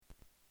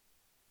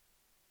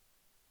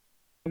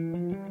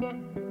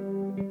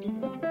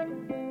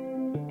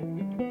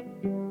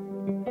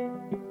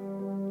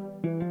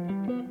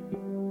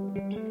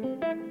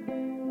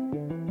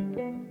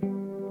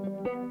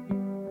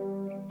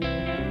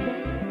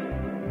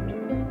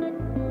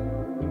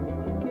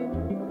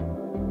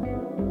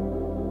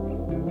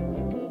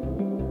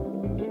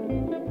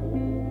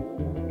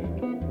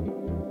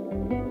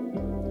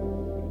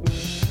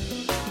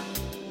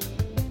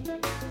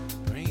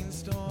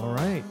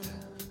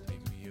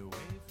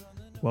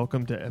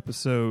Welcome to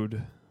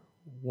episode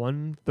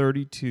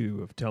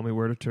 132 of Tell Me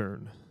Where to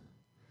Turn.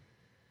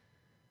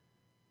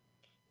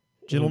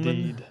 Gentlemen,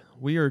 Indeed.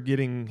 We are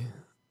getting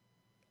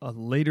a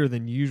later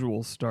than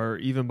usual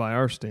start, even by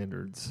our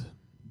standards.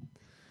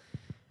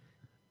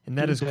 And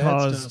that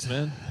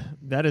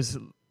has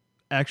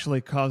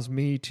actually caused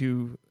me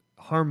to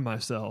harm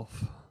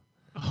myself.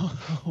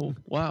 Oh,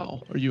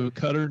 wow. Are you a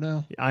cutter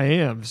now? I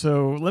am.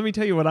 So let me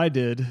tell you what I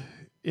did.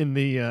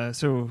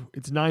 So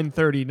it's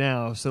 9:30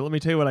 now. So let me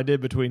tell you what I did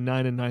between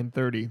 9 and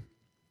 9:30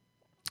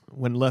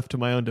 when left to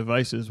my own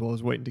devices while I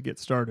was waiting to get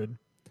started.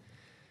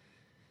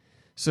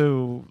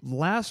 So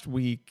last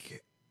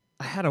week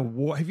I had a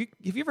wart. Have you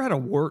ever had a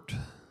wart?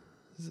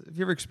 Have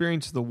you ever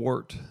experienced the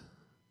wart?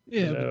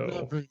 Yeah, No. but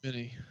not very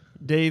many.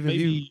 Dave, have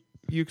Maybe.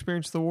 you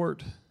experienced the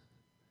wart?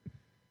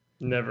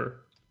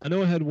 Never. I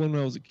know I had one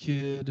when I was a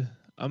kid.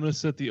 I'm going to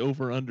set the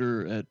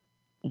over-under at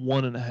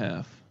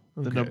 1.5,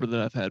 the Okay. number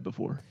that I've had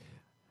before.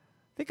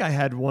 I think I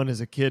had one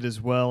as a kid as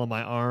well on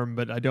my arm,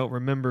 but I don't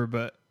remember.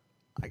 But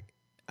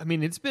I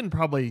mean, it's been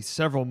probably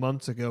several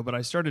months ago, but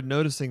I started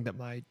noticing that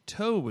my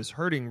toe was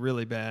hurting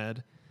really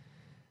bad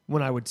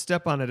when I would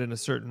step on it in a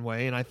certain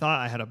way, and I thought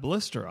I had a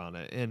blister on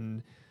it.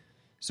 And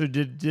so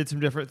did some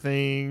different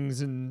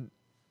things, and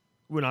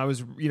when I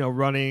was,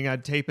 running,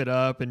 I'd tape it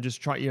up and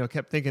just try,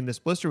 kept thinking this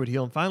blister would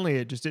heal. And finally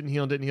it just didn't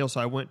heal. So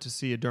I went to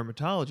see a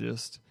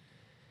dermatologist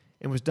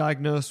and was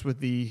diagnosed with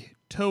the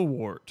toe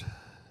wart.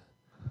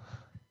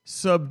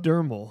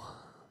 Subdermal.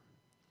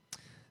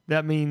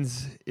 That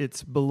means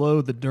it's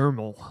below the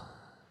dermal.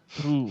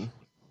 Ooh.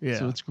 Yeah.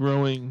 So it's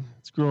growing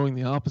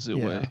the opposite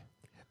way.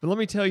 But let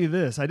me tell you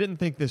this. I didn't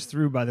think this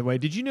through, by the way.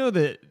 Did you know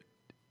that,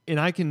 and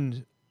I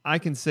can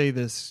say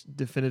this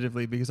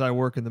definitively because I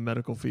work in the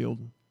medical field.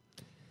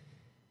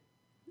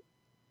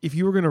 If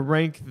you were going to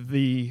rank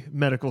the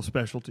medical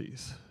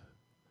specialties,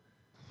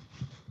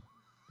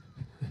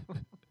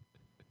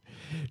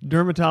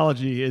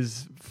 dermatology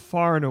is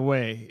far and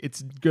away.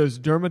 It goes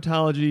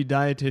dermatology,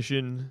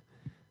 dietitian,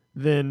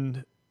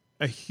 then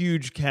a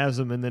huge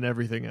chasm, and then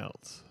everything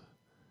else.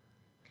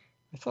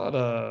 I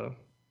thought,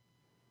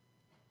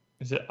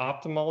 is it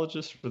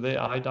ophthalmologist? Were they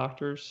eye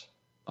doctors?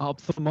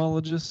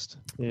 Ophthalmologist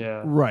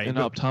Yeah. Right. and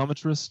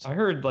optometrist. I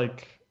heard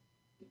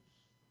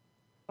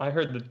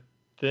that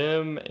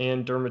them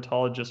and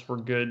dermatologists were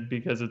good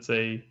because it's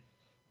a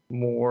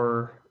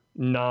more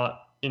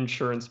not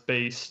insurance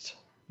based.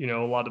 A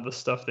lot of the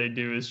stuff they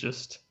do is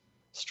just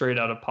straight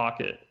out of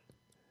pocket.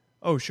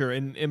 Oh, sure.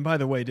 And by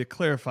the way, to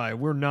clarify,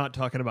 we're not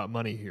talking about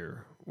money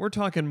here. We're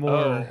talking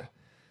more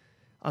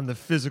on the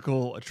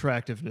physical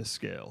attractiveness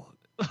scale.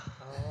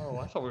 Oh,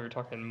 I thought we were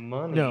talking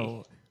money.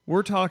 No,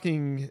 we're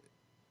talking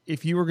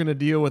if you were going to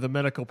deal with a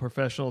medical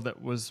professional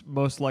that was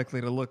most likely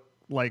to look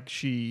like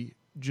she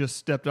just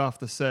stepped off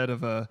the set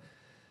of a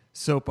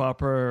soap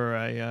opera or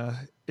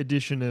a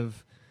edition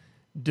of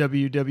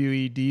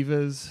WWE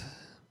Divas.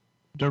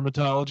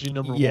 Dermatology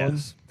number one.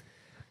 Yes.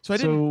 So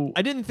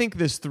I didn't think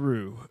this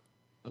through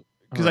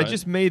because I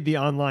just made the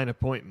online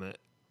appointment.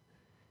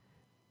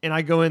 And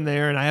I go in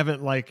there and I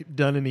haven't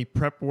done any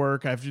prep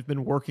work. I've just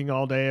been working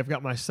all day. I've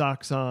got my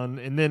socks on.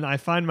 And then I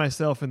find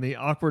myself in the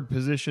awkward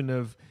position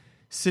of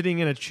sitting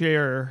in a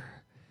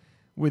chair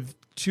with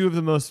two of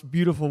the most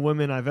beautiful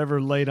women I've ever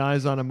laid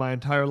eyes on in my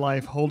entire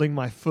life holding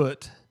my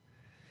foot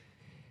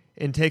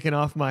and taking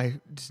off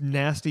my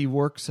nasty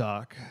work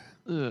sock.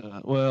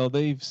 Well,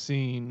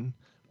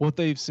 what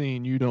they've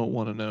seen, you don't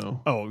want to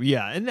know. Oh,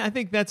 yeah. And I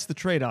think that's the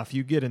trade-off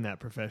you get in that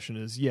profession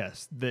is,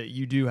 yes, that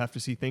you do have to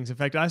see things. In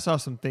fact, I saw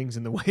some things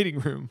in the waiting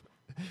room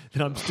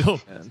that I'm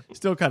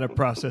still kind of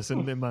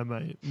processing in my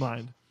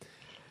mind.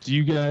 Do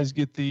you guys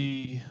get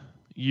the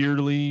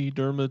yearly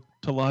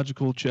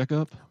dermatological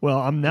checkup? Well,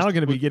 I'm now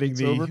going to be getting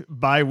the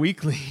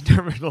bi-weekly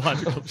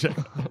dermatological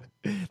checkup.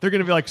 They're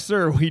going to be like,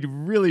 sir, we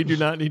really do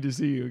not need to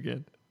see you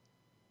again.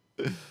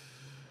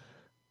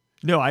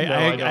 No, I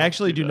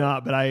actually do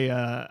not, but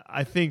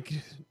I think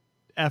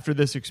after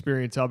this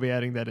experience, I'll be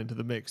adding that into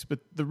the mix. But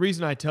the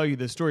reason I tell you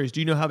this story is,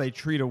 do you know how they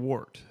treat a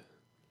wart?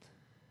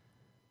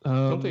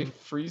 Don't they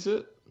freeze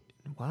it?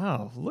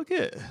 Wow, look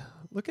at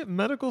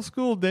medical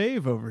school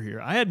Dave over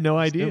here. I had no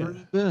idea.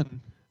 Never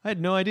been. I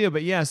had no idea,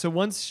 but yeah, so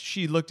once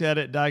she looked at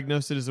it,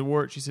 diagnosed it as a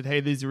wart, she said, hey,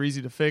 these are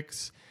easy to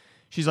fix.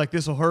 She's like,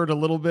 this will hurt a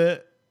little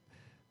bit,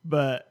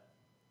 but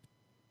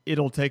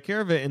it'll take care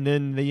of it. And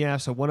then,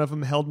 so one of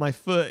them held my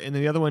foot, and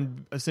then the other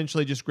one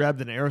essentially just grabbed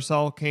an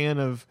aerosol can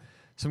of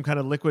some kind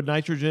of liquid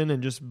nitrogen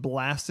and just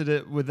blasted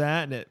it with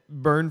that, and it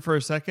burned for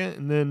a second.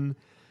 And then,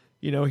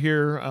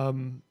 here,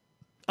 I'm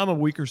a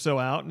week or so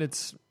out, and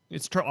it's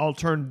I'll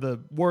turn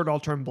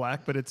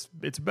black, but it's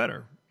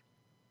better.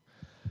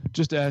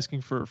 Just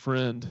asking for a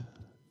friend.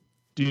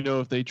 Do you know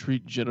if they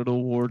treat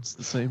genital warts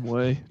the same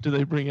way? Do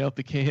they bring out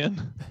the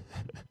can?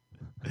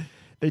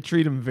 They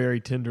treat them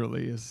very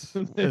tenderly, as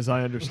I They're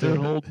understand.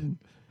 holding.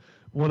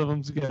 One of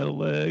them's got a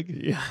leg.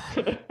 Yeah,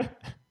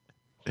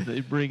 They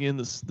bring in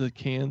the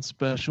can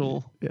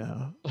special,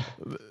 yeah.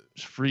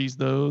 freeze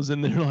those,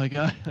 and they're like,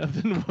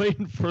 I've been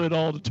waiting for it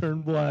all to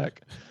turn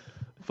black.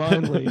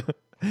 Finally.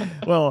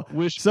 Well,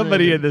 Wish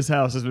somebody granted. in this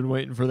house has been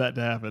waiting for that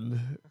to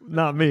happen,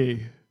 not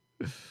me.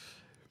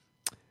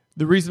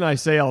 The reason I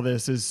say all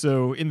this is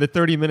so in the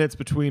 30 minutes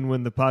between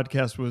when the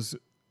podcast was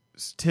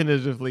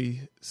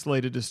tentatively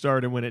slated to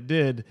start and when it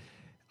did,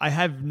 I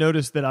have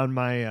noticed that on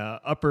my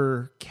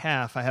upper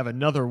calf I have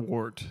another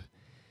wart.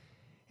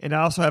 And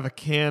I also have a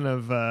can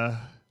of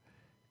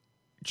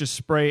just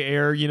spray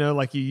air,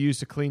 like you use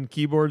to clean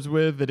keyboards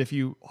with, that if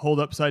you hold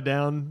upside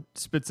down,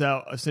 spits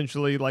out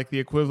essentially like the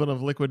equivalent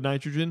of liquid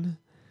nitrogen.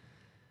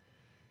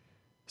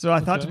 So I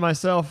thought to Okay.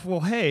 myself, well,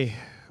 hey,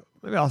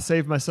 maybe I'll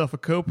save myself a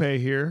copay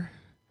here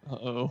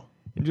Uh-oh.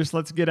 and just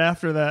let's get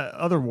after that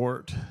other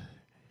wart.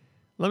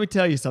 Let me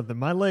tell you something.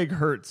 My leg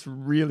hurts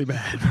really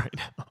bad right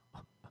now.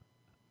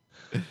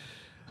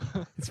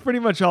 It's pretty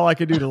much all I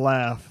can do to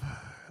laugh.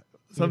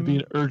 It's going to be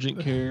an urgent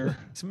care.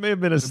 This may have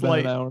been in about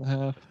an hour and a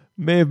half.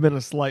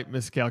 slight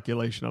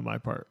miscalculation on my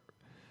part.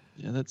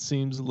 Yeah, that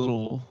seems a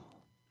little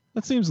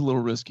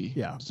risky.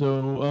 Yeah.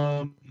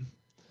 So,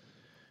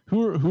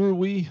 who are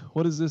we?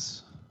 What is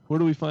this? Where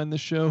do we find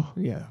this show?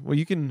 Yeah. Well,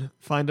 you can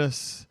find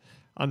us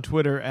on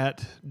Twitter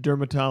at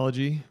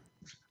Dermatology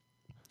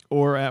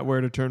or at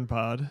Where to Turn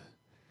Pod.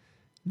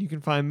 You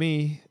can find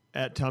me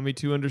at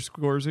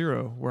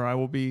Tommy2_0, where I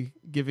will be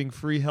giving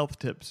free health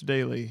tips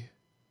daily.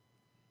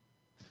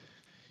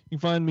 You can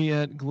find me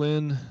at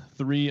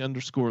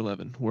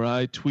Glenn3_11, where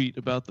I tweet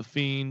about the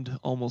Fiend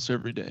almost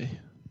every day.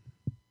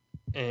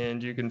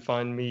 And you can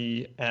find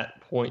me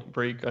at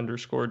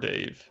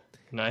PointBreak_Dave.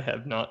 And I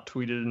have not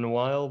tweeted in a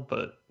while,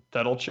 but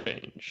that'll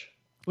change.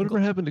 Whatever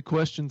happened to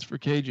questions for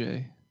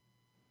KJ?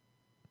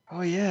 Oh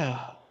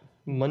yeah,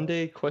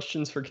 Monday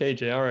questions for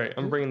KJ. All right,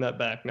 I'm bringing that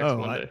back next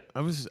Monday.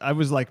 I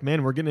was like,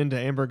 man, we're getting into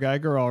Amber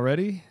Geiger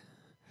already.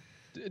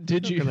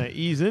 Did I'm you gonna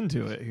ease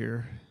into it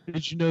here.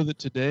 did you know that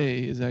today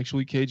is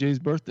actually KJ's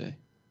birthday?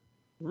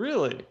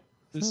 Really?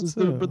 This That's is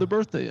the so.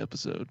 birthday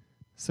episode.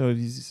 So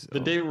he's The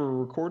day we're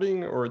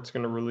recording, or it's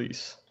going to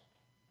release?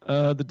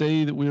 The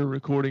day that we are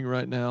recording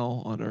right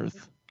now on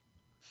Earth.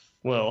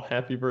 Well,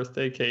 happy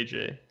birthday,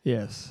 KJ.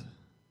 yes.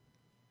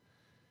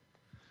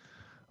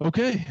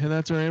 Okay, and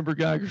that's our Amber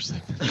Geiger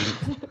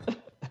segment.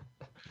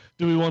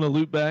 Do we want to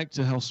loop back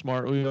to how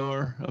smart we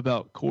are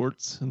about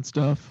courts and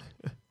stuff?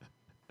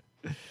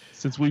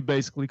 Since we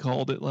basically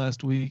called it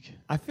last week.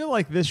 I feel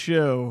like this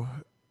show,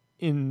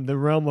 in the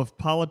realm of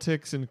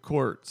politics and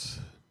courts,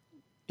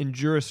 in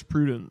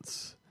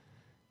jurisprudence,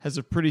 has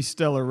a pretty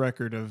stellar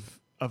record of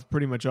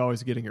pretty much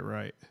always getting it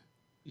right.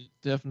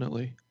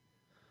 Definitely.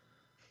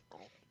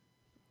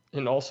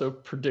 And also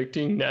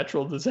predicting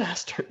natural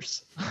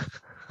disasters.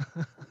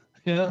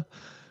 Yeah,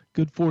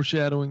 good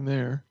foreshadowing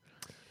there.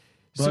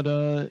 So-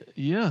 But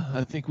yeah,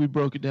 I think we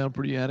broke it down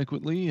pretty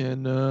adequately.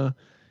 And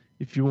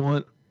if you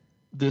want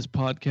this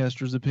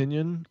podcaster's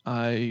opinion,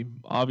 I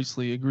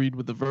obviously agreed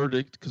with the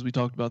verdict because we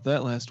talked about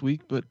that last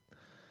week. But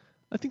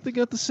I think they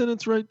got the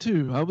sentence right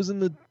too. I was in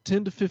the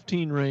 10 to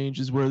 15 range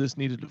is where this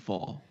needed to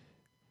fall.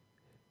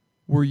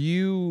 Were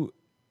you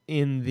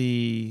in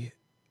the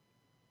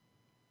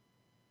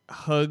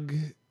hug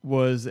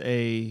was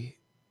a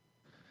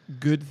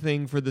good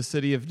thing for the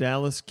city of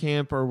Dallas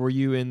camp, or were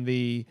you in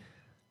the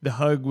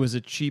hug was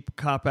a cheap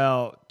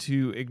cop-out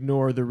to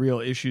ignore the real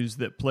issues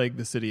that plague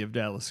the city of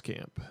Dallas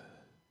camp?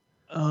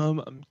 I'm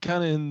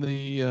kind of in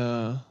the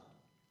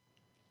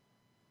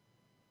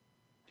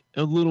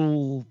a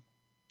little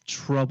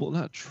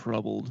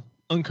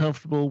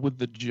uncomfortable with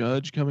the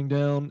judge coming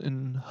down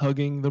and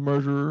hugging the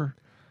murderer.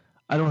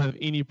 I don't have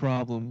any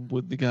problem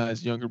with the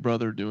guy's younger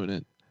brother doing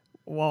it.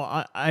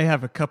 Well, I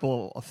have a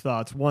couple of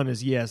thoughts. One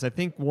is, yes, I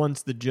think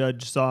once the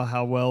judge saw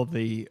how well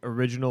the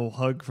original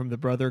hug from the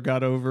brother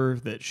got over,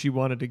 that she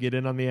wanted to get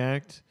in on the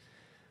act.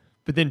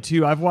 But then,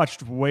 two, I've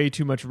watched way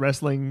too much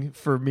wrestling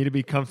for me to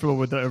be comfortable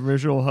with the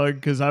original hug,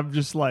 because I'm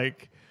just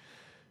like,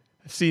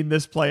 I've seen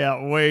this play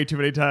out way too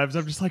many times.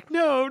 I'm just like,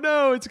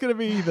 no, it's going to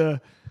be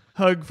the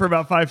hug for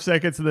about 5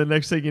 seconds, and the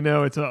next thing you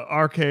know, it's a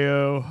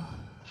RKO.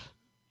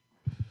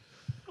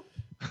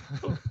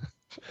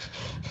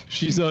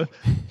 She's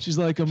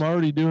like, I'm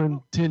already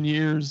doing 10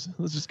 years.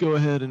 Let's just go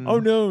ahead and Oh,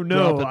 no.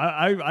 drop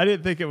it. I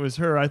didn't think it was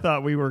her. I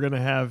thought we were going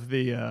to have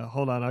the,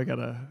 hold on, I got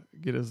to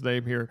get his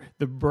name here.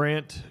 The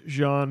Brant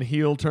Jean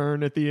heel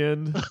turn at the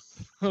end.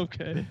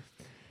 Okay.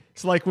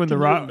 It's like when Can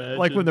you imagine?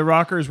 like when the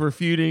Rockers were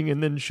feuding,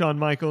 and then Shawn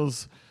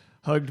Michaels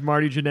hugged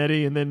Marty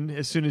Jannetty, and then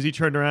as soon as he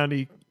turned around,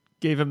 he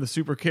gave him the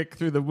super kick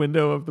through the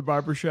window of the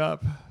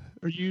barbershop.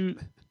 Are you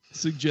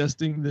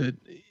suggesting that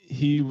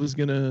he was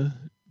going to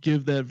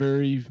give that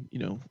very,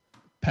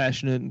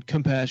 passionate and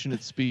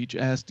compassionate speech,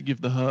 asks to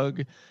give the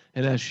hug,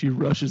 and as she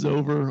rushes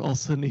over, all of a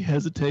sudden he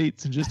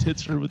hesitates and just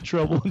hits her with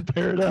Trouble in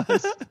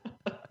Paradise.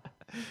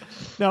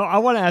 Now, I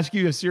want to ask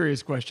you a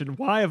serious question.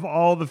 Why, of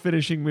all the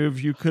finishing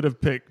moves you could have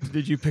picked,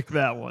 did you pick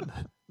that one?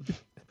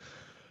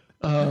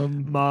 I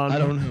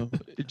don't know.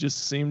 It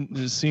just seemed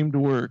to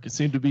work. It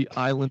seemed to be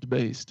island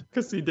based.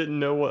 Because he didn't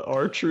know what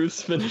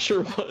R-Truth's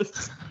finisher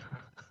was.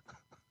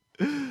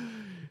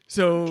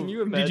 So, Can you did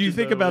you imagine,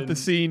 think though, about the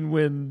scene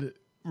when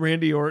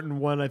Randy Orton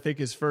won, I think,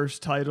 his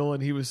first title,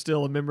 and he was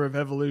still a member of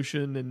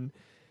Evolution, and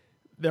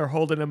they're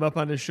holding him up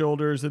on his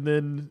shoulders, and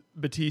then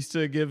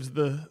Batista gives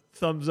the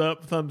thumbs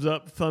up,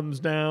 thumbs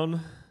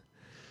down?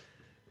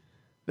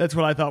 That's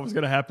what I thought was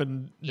going to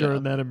happen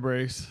during that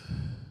embrace.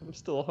 I'm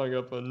still hung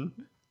up on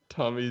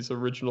Tommy's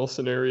original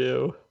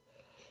scenario.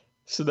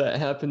 So that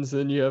happens,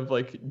 then you have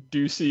like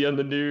Ducey on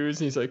the news,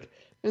 and he's like,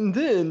 and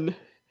then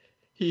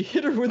he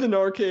hit her with an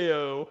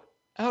RKO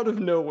out of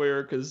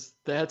nowhere, because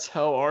that's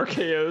how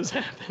RKOs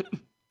happen.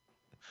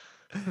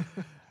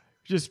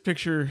 Just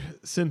picture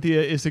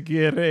Cynthia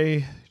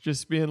Isaguirre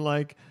just being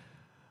like,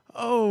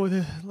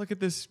 oh, look at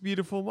this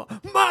beautiful...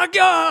 My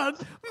God!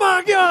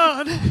 My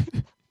God!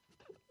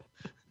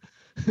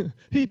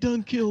 He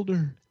done killed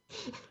her.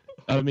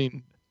 I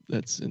mean,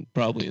 that's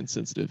probably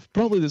insensitive.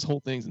 Probably this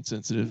whole thing's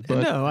insensitive.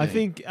 But no,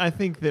 hey. I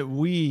think that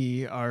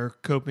we are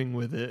coping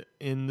with it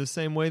in the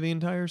same way the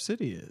entire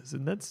city is,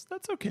 and that's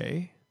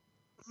okay.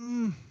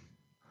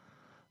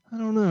 I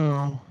don't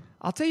know.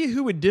 I'll tell you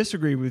who would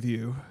disagree with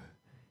you.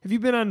 Have you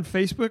been on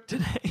Facebook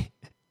today?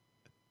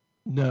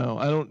 No,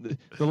 I don't.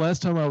 The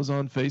last time I was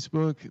on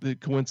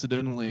Facebook,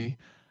 coincidentally,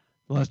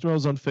 I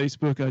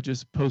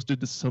just posted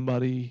to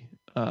somebody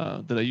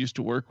that I used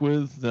to work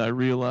with that I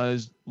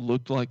realized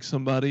looked like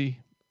somebody,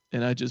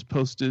 and I just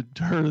posted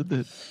to her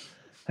that,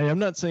 hey, I'm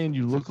not saying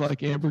you look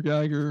like Amber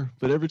Geiger,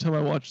 but every time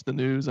I watch the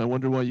news, I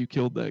wonder why you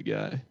killed that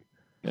guy.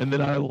 And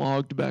then I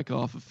logged back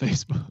off of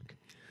Facebook.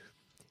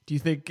 Do you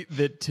think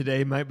that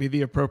today might be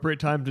the appropriate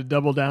time to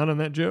double down on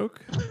that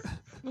joke?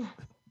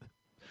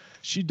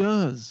 She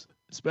does,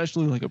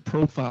 especially like a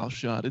profile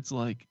shot. It's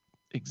like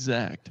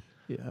exact.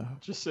 Yeah.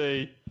 Just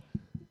say,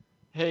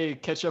 hey,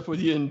 catch up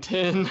with you in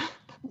 10.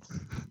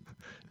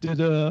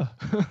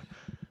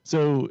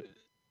 So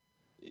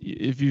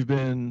if you've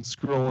been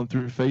scrolling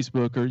through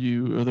Facebook,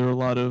 are there a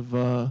lot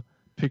of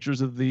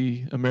pictures of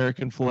the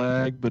American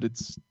flag, but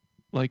it's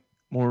like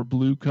more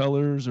blue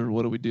colors, or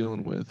what are we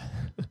dealing with?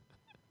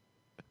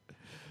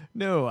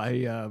 No,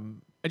 I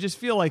just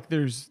feel like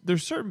there's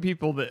certain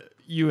people that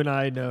you and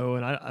I know,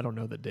 and I don't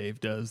know that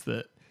Dave does,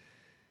 that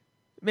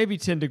maybe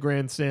tend to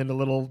grandstand a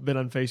little bit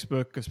on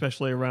Facebook,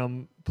 especially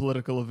around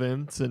political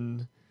events.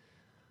 And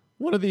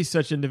one of these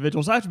such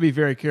individuals, I have to be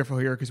very careful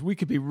here because we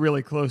could be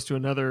really close to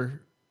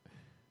another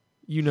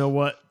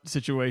you-know-what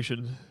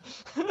situation.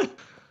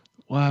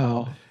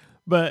 Wow.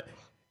 But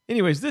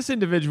anyways, this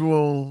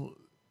individual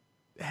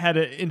had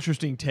an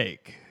interesting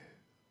take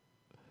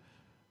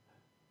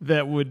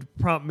that would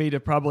prompt me to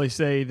probably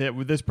say that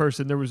with this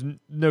person, there was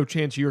no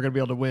chance you were going to be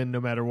able to win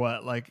no matter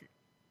what. Like,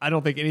 I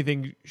don't think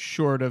anything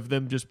short of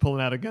them just pulling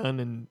out a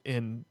gun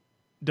and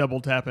double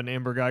tapping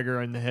Amber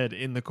Geiger in the head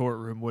in the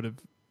courtroom would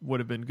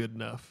have been good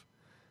enough.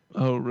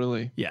 Oh,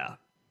 really? Yeah.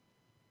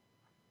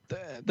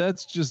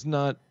 That's just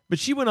not... But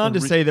she went on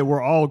to say that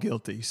we're all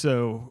guilty,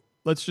 so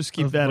let's just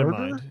keep that murder?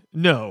 in mind.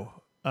 No.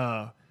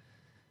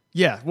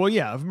 Yeah, well,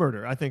 yeah, of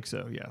murder. I think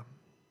so, yeah.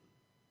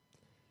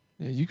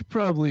 Yeah, you could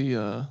probably...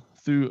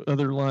 through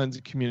other lines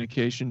of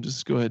communication,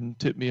 just go ahead and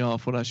tip me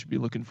off what I should be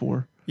looking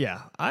for.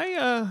 Yeah,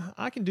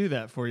 I can do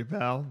that for you,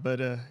 pal. But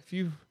if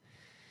you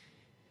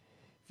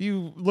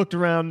looked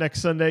around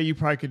next Sunday, you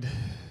probably could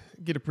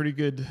get a pretty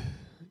good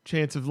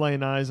chance of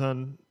laying eyes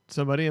on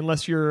somebody,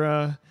 unless you're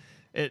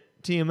at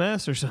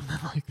TMS or something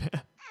like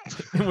that.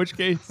 In which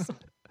case,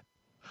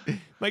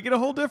 might get a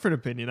whole different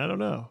opinion. I don't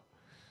know.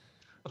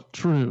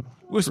 True.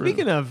 Well, True.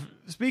 speaking of,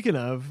 did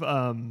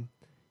you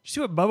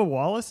see what Bubba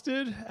Wallace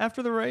did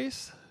after the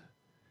race?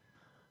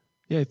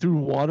 Yeah, he threw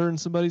water in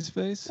somebody's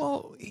face.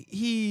 Well,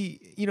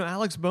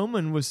 Alex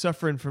Bowman was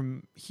suffering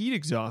from heat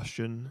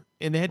exhaustion,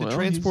 and they had to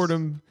transport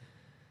him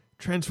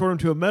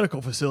to a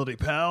medical facility,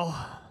 pal.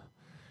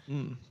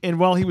 Mm. And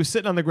while he was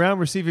sitting on the ground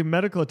receiving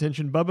medical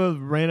attention, Bubba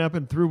ran up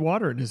and threw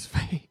water in his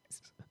face.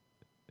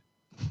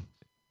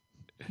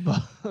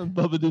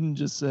 Bubba didn't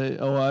just say,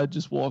 "Oh, I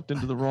just walked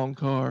into the wrong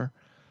car."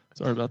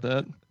 Sorry about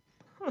that.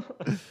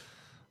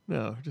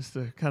 No, just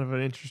a kind of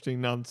an interesting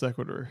non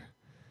sequitur.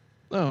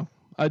 Oh,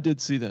 I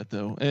did see that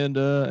though, and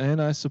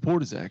I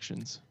support his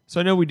actions. So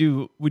I know we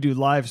do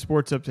live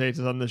sports updates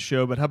on this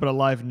show, but how about a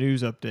live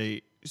news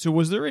update? So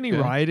was there any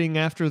rioting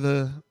after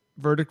the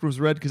verdict was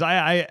read? Because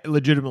I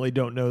legitimately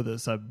don't know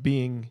this.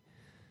 Being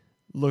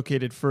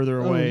located further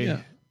away.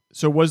 Yeah.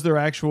 So was there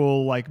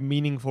actual like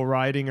meaningful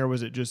rioting, or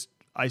was it just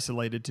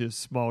isolated to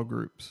small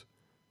groups?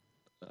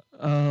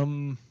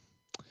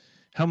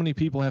 How many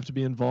people have to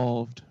be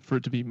involved for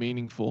it to be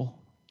meaningful?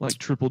 Like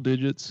triple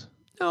digits?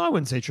 No, I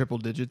wouldn't say triple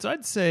digits.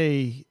 I'd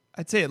say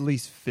at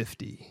least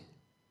 50.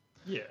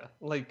 Yeah,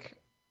 like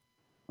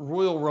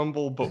Royal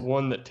Rumble, but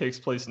one that takes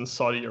place in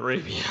Saudi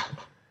Arabia.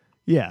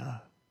 Yeah,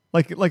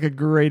 like a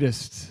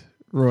greatest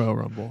Royal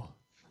Rumble.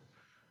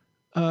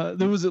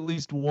 There was at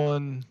least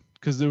one,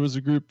 because there was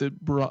a group that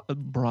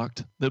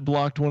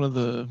blocked one of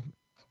the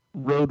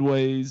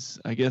roadways,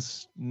 I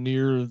guess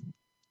near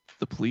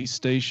the police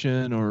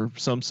station or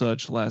some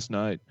such last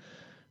night.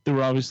 They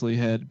were obviously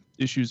had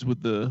issues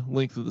with the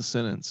length of the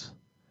sentence.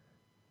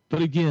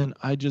 But again,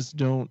 I just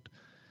don't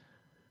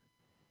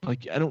I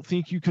don't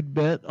think you could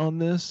bet on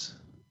this.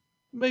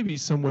 Maybe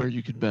somewhere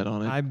you could bet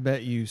on it. I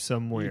bet you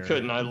somewhere You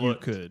couldn't. I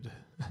looked. You could.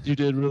 You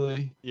did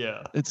really?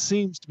 Yeah. It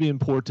seems to be in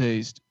poor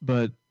taste,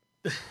 but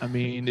I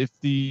mean, if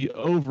the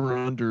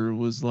over-under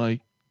was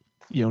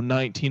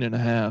 19 and a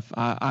half,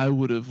 I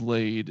would have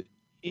laid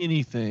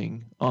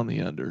anything on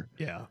the under.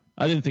 Yeah.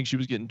 I didn't think she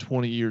was getting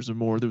 20 years or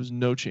more. There was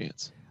no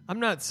chance. I'm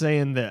not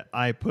saying that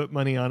I put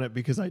money on it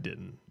because I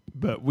didn't,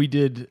 but we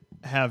did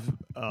have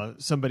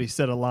somebody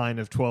set a line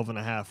of 12 and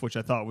a half, which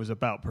I thought was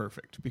about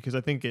perfect, because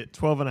I think at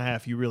 12 and a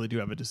half, you really do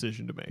have a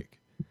decision to make.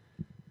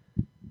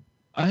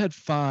 I had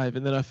 5,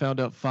 and then I found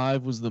out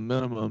 5 was the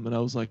minimum, and I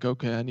was like,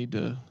 okay, I need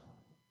to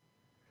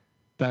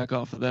back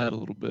off of that a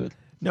little bit.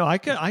 No, I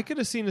could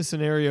have seen a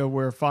scenario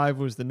where 5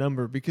 was the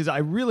number, because I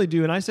really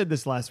do, and I said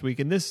this last week,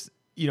 and this,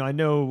 I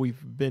know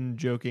we've been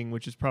joking,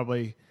 which is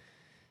probably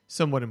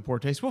somewhat in poor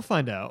taste. We'll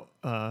find out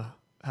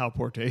how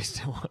poor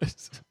taste it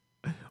was.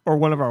 Or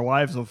one of our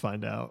wives will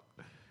find out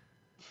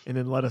and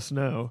then let us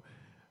know.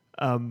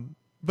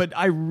 But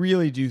I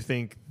really do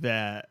think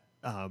that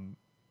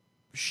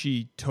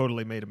she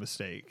totally made a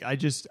mistake.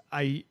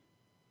 I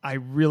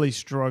really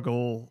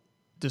struggle,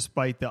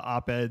 despite the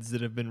op-eds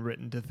that have been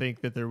written, to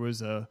think that there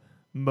was a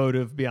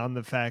motive beyond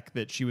the fact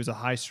that she was a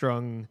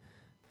high-strung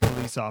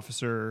police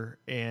officer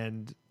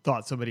and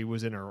thought somebody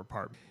was in her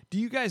apartment. Do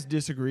you guys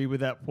disagree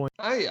with that point?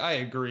 I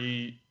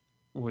agree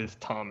with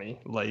Tommy.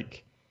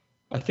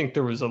 I think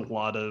there was a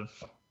lot of,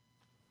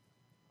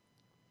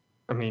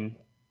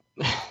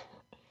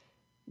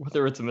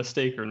 whether it's a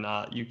mistake or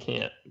not, you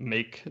can't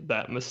make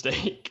that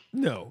mistake.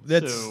 No,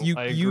 that's So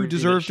you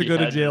deserve to go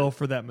to jail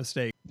for that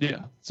mistake.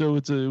 Yeah. So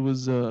it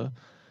was a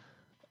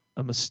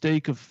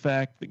mistake of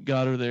fact that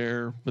got her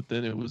there, but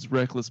then it was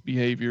reckless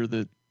behavior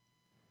that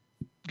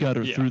got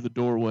her through the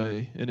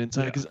doorway and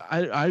inside. Because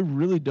I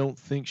really don't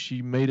think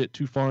she made it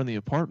too far in the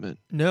apartment.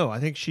 No, I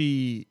think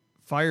she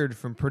fired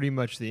from pretty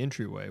much the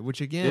entryway,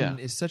 which again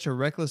is such a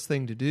reckless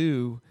thing to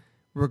do,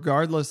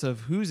 regardless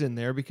of who's in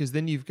there, because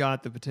then you've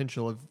got the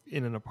potential of,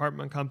 in an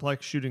apartment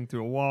complex, shooting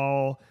through a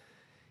wall,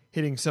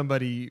 hitting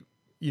somebody,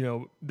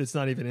 that's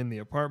not even in the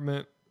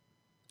apartment.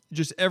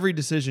 Just every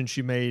decision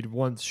she made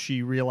once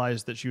she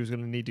realized that she was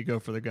going to need to go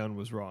for the gun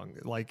was wrong.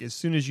 As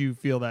soon as you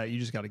feel that, you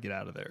just got to get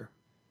out of there.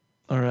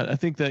 All right, I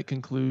think that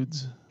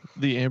concludes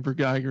the Amber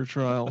Geiger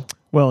trial.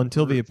 Well,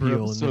 until the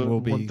appeal, and then we'll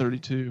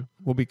 132.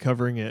 We'll be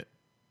covering it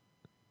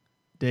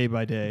day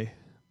by day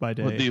by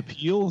day. What, the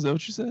appeal? Is that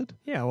what you said?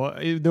 Yeah, well,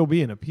 there'll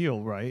be an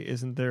appeal, right?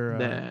 Isn't there?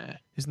 Nah.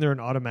 Isn't there an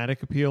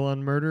automatic appeal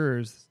on murder, or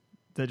is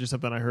that just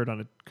something I heard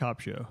on a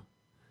cop show?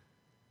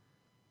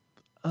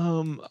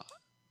 I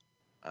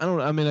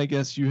don't. I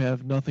guess you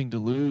have nothing to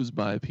lose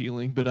by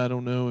appealing, but I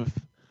don't know if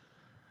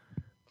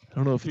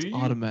it's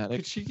automatic.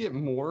 Could she get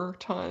more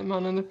time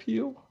on an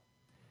appeal?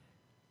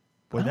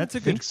 Boy, that's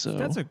so.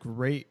 That's a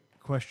great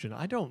question.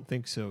 I don't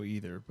think so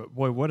either. But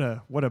boy, what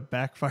a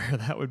backfire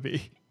that would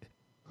be.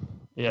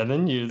 Yeah,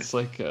 then you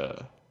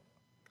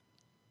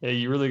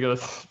really got to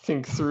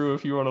think through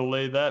if you want to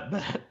lay that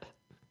bet.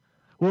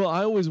 Well,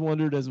 I always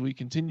wondered, as we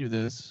continue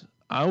this,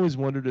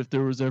 if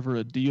there was ever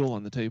a deal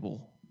on the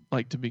table,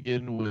 to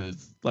begin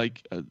with,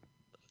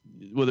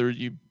 whether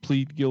you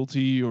plead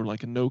guilty or a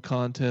no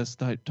contest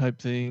type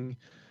thing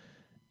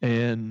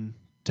and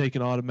take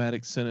an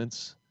automatic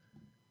sentence.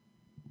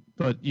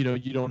 But,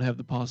 you don't have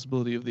the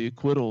possibility of the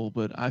acquittal.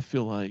 But I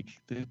feel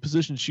like the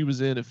position she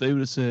was in, if they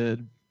would have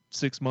said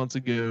 6 months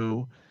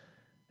ago,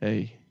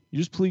 hey, you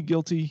just plead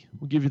guilty,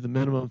 we'll give you the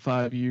minimum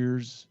 5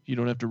 years, you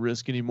don't have to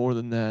risk any more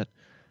than that,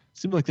 it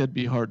seemed like that'd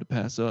be hard to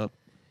pass up.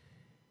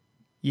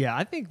 Yeah,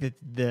 I think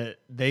that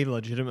they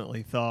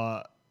legitimately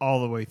thought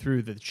all the way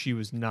through that she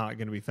was not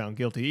going to be found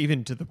guilty,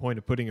 even to the point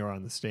of putting her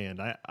on the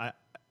stand. I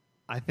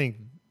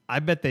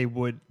bet they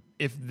would,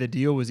 if the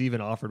deal was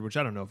even offered, which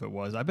I don't know if it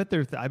was. I bet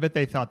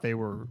they thought they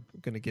were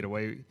going to get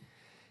away.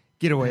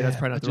 Get away. That's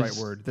probably not the right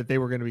word. That they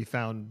were going to be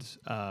found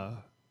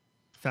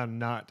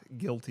not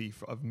guilty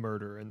of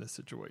murder in this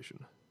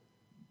situation.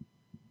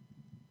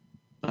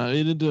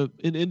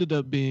 It ended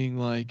up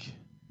being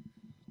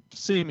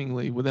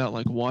seemingly,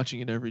 without watching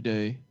it every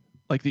day,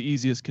 the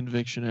easiest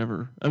conviction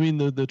ever.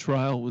 The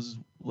trial was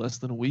less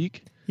than a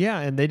week. Yeah,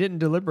 and they didn't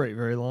deliberate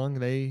very long.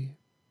 They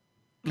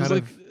kind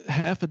of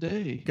half a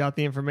day. Got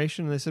the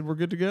information and they said, we're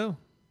good to go.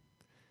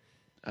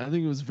 I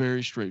think it was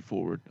very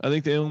straightforward. I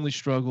think they only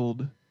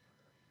struggled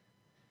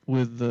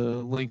with the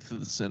length of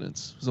the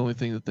sentence. It was the only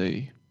thing that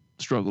they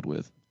struggled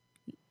with.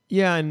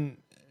 Yeah, and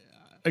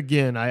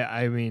again,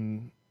 I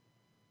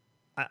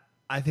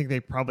think they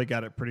probably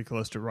got it pretty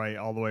close to right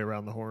all the way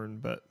around the horn,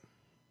 but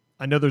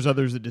I know there's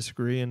others that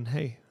disagree, and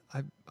hey,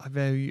 I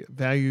value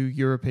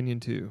your opinion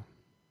too.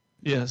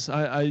 Yes,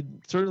 I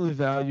certainly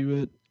value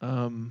it.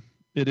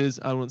 It is,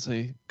 I wouldn't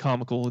say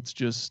comical. It's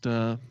just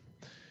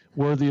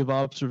worthy of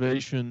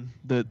observation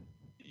that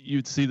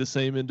you'd see the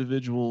same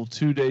individual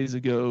 2 days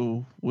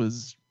ago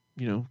was,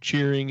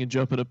 cheering and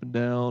jumping up and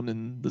down,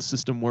 and the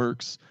system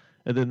works.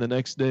 And then the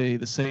next day,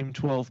 the same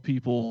 12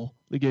 people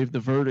that gave the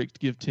verdict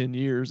give 10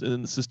 years, and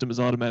then the system is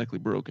automatically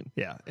broken.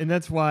 Yeah, and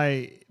that's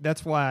why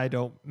I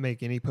don't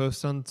make any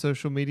posts on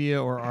social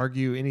media or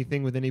argue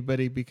anything with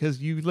anybody,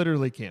 because you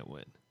literally can't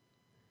win.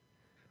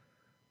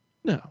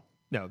 No.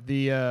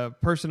 The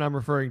person I'm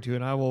referring to,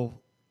 and I will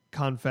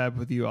confab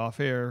with you off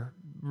air,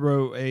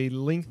 wrote a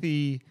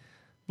lengthy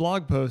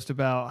blog post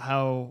about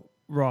how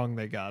wrong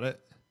they got it.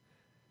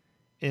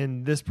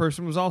 And this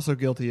person was also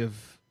guilty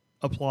of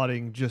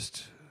applauding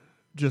just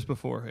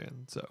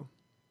beforehand. So,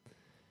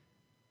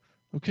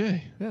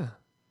 okay. Yeah.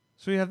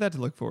 So you have that to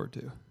look forward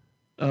to.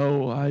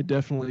 Oh, I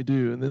definitely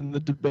do. And then the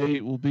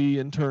debate will be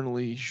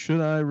internally, should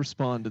I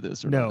respond to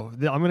this or not?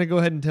 No. I'm going to go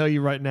ahead and tell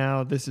you right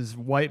now, this is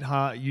white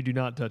hot. You do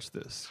not touch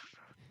this.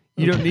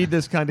 You Okay. don't need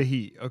this kind of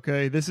heat,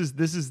 okay? This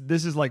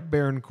is like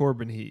Baron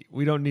Corbin heat.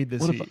 We don't need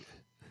this heat.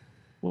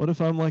 What if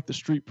I'm like the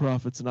Street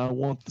Profits and I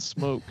want the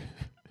smoke?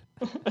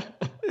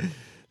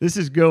 This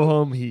is go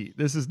home heat.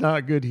 This is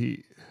not good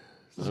heat.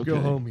 This is go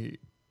Okay. home heat.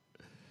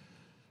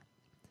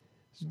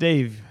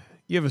 Dave,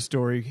 you have a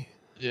story.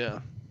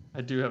 Yeah.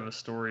 I do have a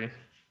story.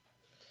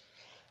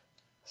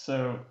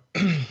 So,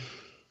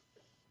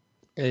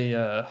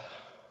 a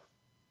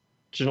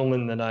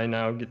gentleman that I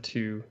now get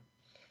to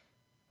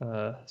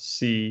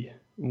see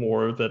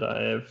more, that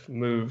I have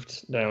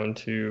moved down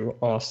to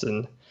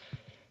Austin.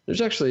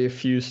 There's actually a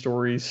few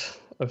stories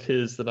of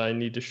his that I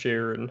need to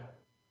share in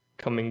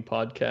coming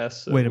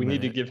podcasts. So Wait a we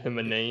need to minute. give him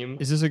a name.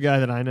 Is this a guy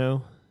that I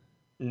know?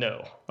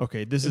 No.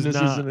 Okay, this And is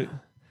this not. isn't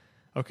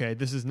Okay,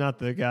 this is not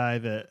the guy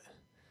that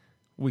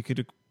we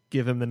could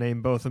give him the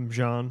name Botham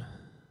Jean.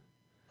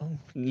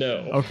 No.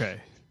 Okay.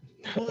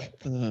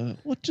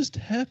 What just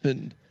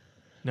happened?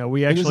 No,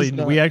 we And this actually is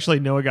not- we actually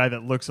know a guy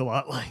that looks a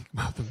lot like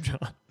Botham Jean,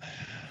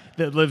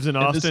 that lives in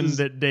And this Austin, is-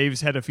 that Dave's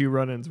had a few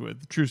run-ins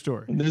with. True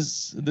story. And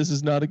this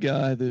is not a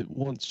guy that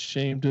once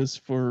shamed us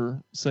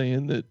for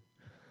saying that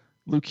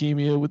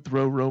leukemia would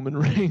throw Roman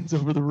Reigns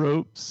over the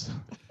ropes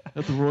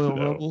at the Royal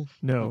No. Rumble.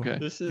 No, Okay.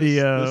 This is The,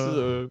 this is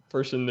a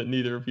person that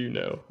neither of you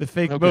know. the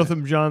fake Okay.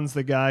 Botham Jean's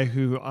the guy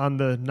who, on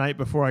the night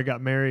before I got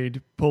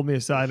married, pulled me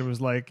aside and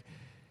was like,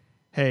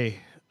 "Hey,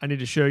 I need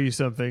to show you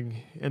something,"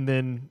 and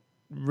then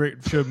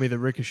showed me the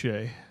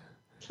Ricochet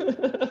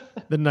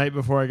the night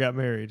before I got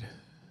married.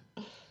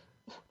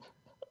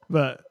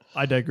 But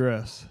I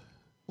digress.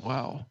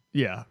 Wow.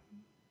 Yeah.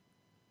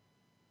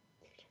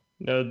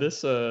 No,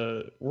 this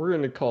we're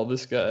gonna call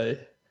this guy.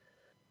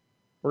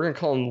 We're gonna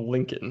call him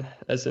Lincoln,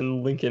 as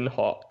in Lincoln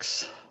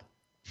Hawks.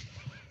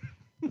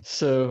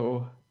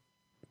 So,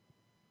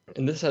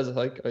 and this has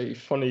like a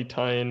funny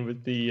tie-in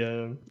with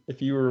the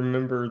if you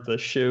remember the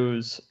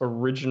show's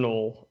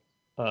original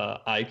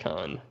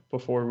icon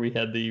before we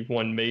had the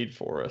one made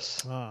for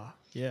us. Ah,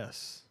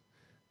 yes.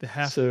 The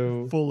half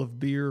So- full of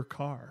beer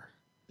car.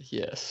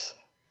 Yes.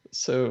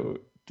 So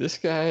this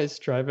guy is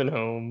driving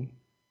home,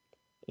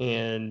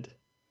 and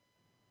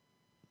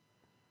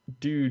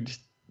dude,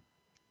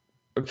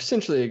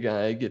 essentially a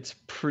guy gets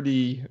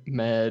pretty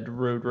mad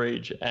road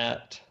rage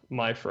at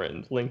my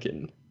friend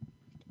Lincoln.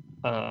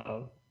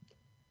 Don't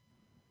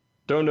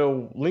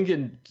know.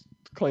 Lincoln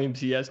claims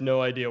he has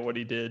no idea what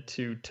he did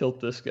to tilt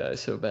this guy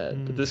so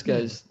bad, but this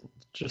guy's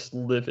just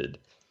livid.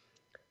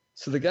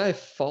 So the guy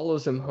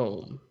follows him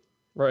home,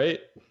 right?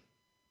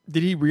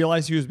 Did he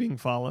realize he was being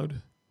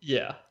followed?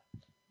 Yeah.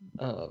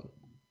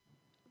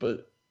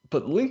 But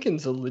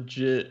Lincoln's a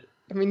legit.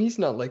 I mean, he's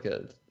not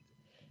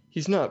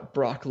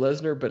Brock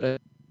Lesnar, but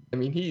I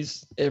mean,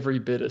 he's every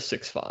bit of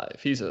 6'5".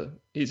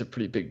 He's a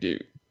pretty big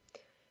dude.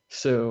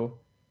 So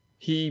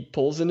he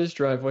pulls in his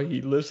driveway.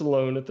 He lives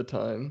alone at the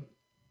time.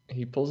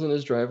 He pulls in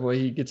his driveway.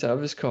 He gets out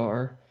of his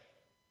car.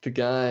 The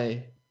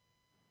guy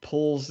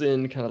pulls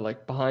in kind of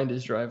like behind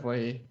his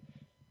driveway.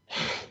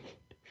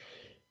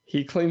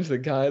 He claims the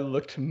guy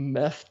looked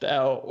methed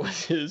out,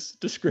 was his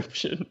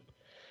description.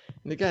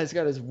 And the guy's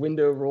got his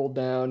window rolled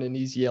down and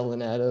he's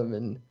yelling at him.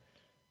 And,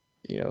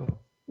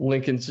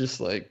 Lincoln's just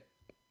like,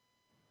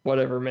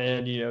 whatever,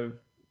 man, you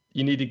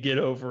need to get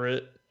over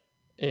it.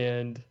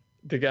 And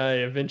the guy,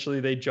 eventually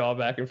they jaw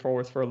back and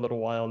forth for a little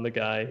while and the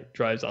guy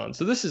drives on.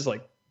 So this is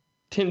like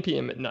 10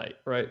 p.m. at night,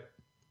 right?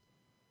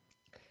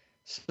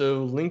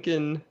 So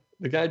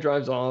the guy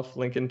drives off.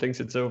 Lincoln thinks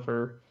it's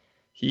over.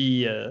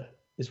 He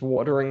is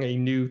watering a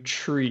new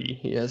tree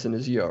he has in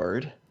his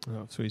yard.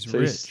 Oh, so he's So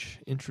rich.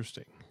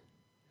 Interesting.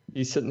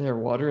 He's sitting there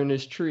watering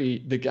his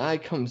tree. The guy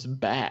comes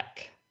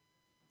back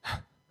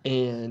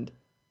and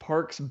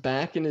parks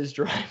back in his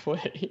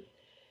driveway.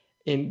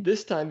 And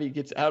this time he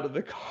gets out of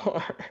the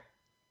car.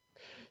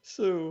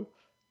 So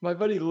my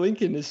buddy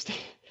Lincoln is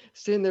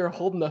standing there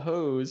holding the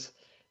hose.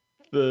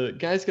 The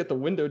guy's got the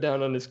window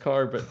down on his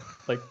car, but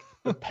like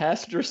the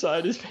passenger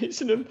side is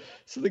facing him.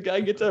 So the guy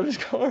gets out of his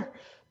car.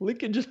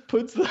 Lincoln just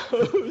puts the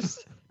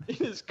hose in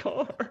his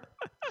car.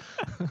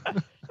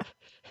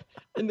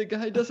 And the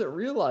guy doesn't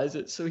realize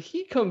it. So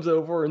he comes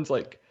over and's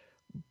like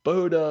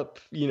bowed up,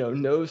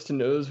 nose to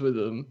nose with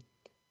him.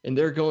 And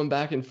they're going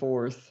back and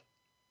forth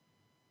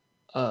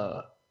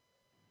for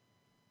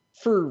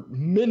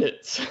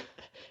minutes.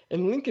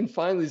 And Lincoln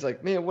finally is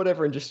like, man,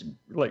 whatever. And just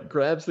like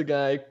grabs the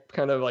guy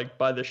kind of like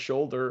by the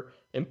shoulder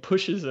and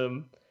pushes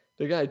him.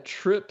 The guy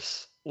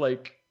trips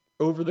like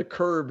over the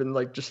curb and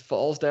like just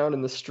falls down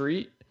in the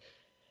street.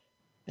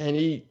 And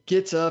he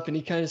gets up and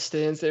he kind of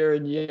stands there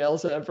and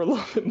yells at him for a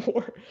little bit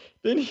more.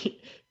 Then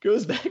he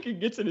goes back and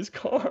gets in his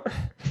car,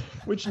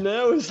 which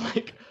now is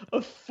like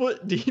a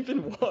foot deep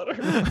in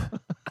water.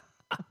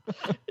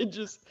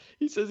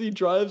 He says he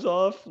drives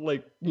off,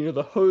 like,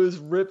 the hose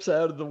rips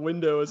out of the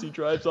window as he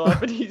drives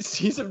off, and he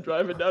sees him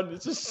driving down and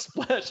it's just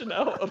splashing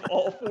out of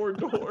all four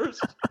doors.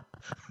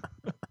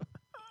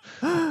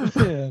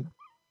 Man.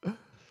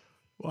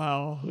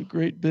 Wow. What a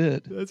great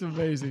bit. That's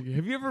amazing.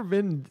 Have you ever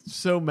been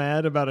so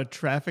mad about a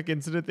traffic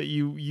incident that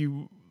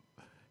you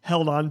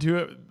held on to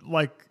it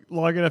like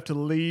long enough to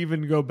leave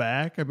and go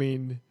back? I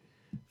mean,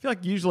 I feel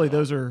like usually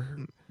those are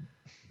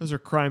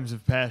crimes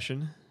of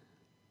passion.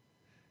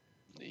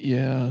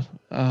 Yeah.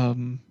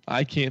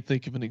 I can't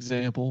think of an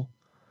example.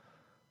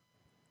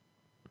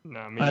 No,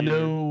 I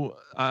know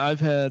I've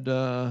had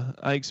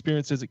I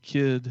experienced as a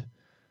kid,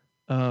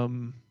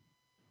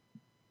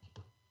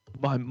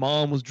 my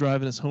mom was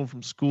driving us home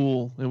from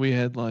school and we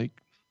had like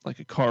a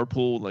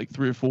carpool, like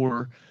 3 or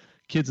 4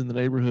 kids in the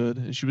neighborhood,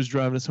 and she was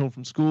driving us home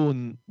from school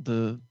and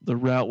the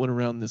route went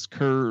around this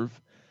curve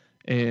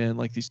and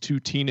like these 2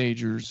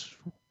 teenagers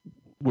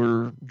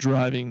were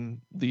driving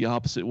the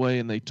opposite way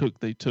and they took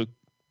the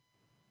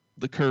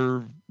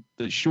curve,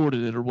 they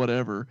shorted it or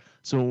whatever.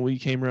 So when we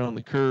came around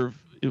the curve,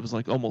 it was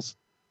like almost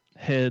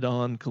head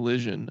on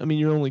collision. I mean,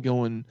 you're only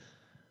going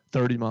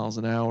 30 miles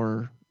an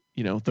hour,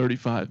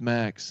 35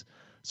 max.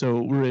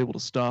 So we were able to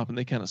stop and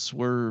they kind of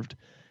swerved.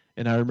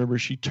 And I remember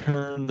she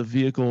turned the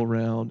vehicle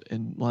around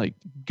and like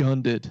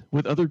gunned it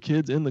with other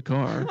kids in the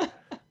car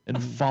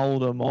and followed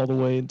them all the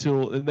way and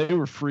they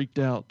were freaked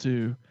out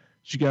too.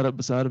 She got up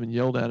beside him and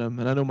yelled at him.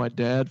 And I know my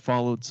dad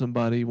followed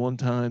somebody one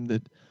time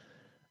that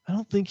I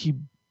don't think he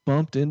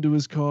bumped into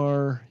his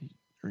car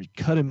or he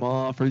cut him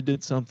off or he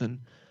did something,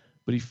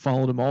 but he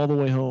followed him all the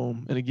way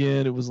home. And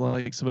again, it was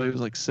like somebody was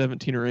like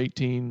 17 or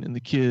 18 and the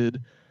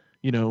kid,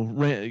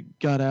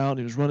 got out and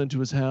he was running to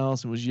his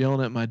house and was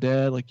yelling at my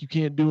dad, like, you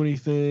can't do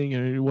anything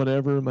or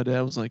whatever. And my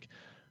dad was like,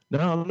 no,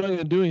 I'm not going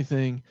to do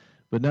anything,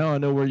 but now I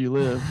know where you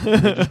live.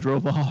 And he just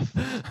drove off.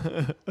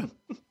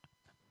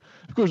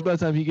 Of course, by the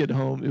time he get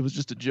home, it was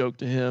just a joke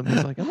to him.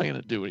 He's like, I'm not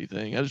going to do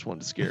anything. I just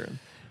wanted to scare him.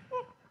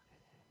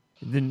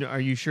 Then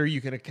are you sure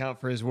you can account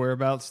for his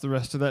whereabouts the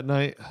rest of that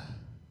night?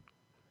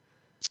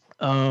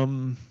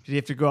 Did he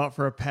have to go out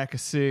for a pack of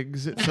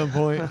cigs at some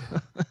point?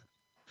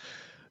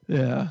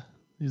 Yeah.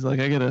 He's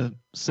like, I got a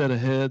set of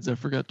heads I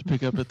forgot to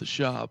pick up at the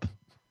shop.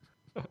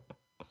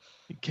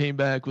 He came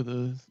back with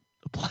a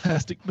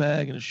plastic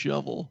bag and a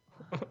shovel.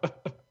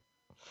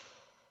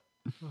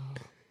 All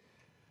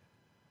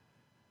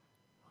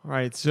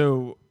right.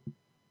 So,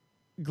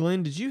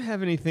 Glenn, did you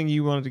have anything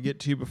you wanted to get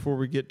to before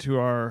we get to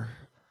our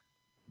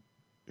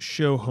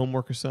show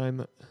homework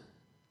assignment?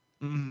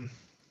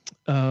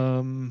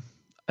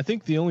 I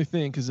think the only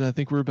thing, because I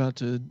think we're about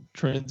to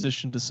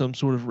transition to some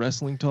sort of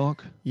wrestling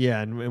talk.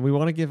 Yeah, and we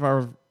want to give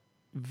our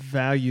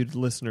valued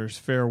listeners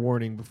fair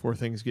warning before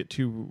things get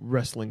too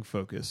wrestling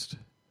focused.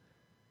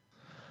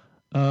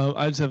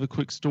 I just have a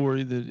quick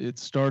story that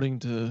it's starting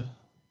to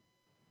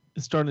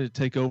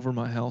take over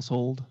my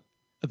household.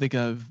 I think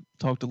I've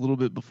talked a little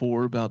bit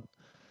before about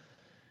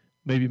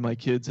maybe my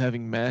kids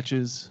having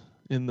matches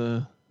in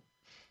the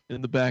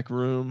back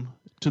room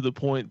to the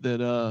point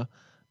that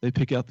they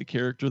pick out the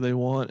character they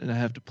want, and I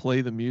have to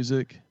play the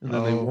music, and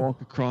then they walk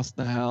across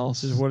the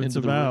house. This is what it's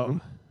about.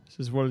 This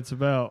is what it's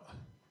about.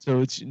 So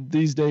it's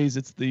these days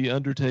it's the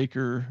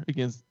Undertaker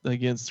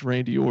against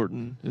Randy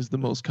Orton is the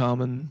most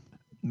common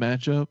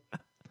matchup.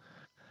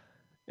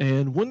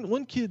 And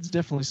one kid's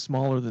definitely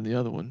smaller than the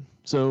other one.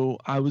 So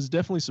I was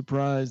definitely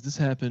surprised. This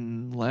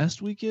happened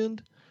last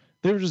weekend.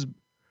 They were just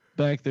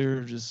back there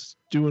just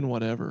doing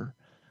whatever.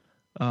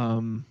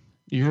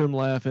 You hear them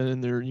laughing,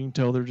 and you can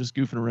tell they're just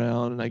goofing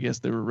around, and I guess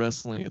they were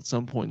wrestling at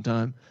some point in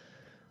time.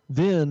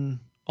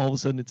 Then, all of a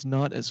sudden, it's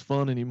not as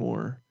fun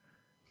anymore.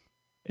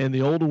 And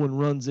the older one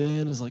runs in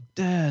and is like,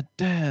 Dad.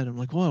 I'm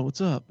like, what?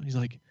 What's up? And he's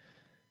like,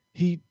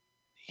 he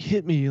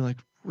hit me, like,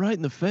 right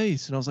in the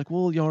face. And I was like,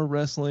 well, y'all are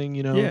wrestling,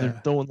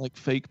 they're throwing, like,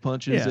 fake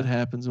punches. It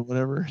happens or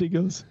whatever. And he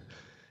goes,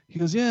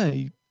 yeah,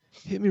 he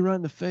hit me right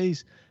in the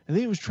face. And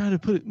then he was trying to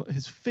put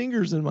his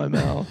fingers in my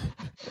mouth.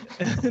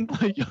 And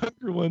my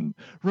younger one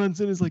runs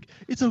in and is like,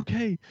 it's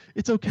okay.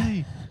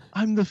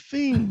 I'm the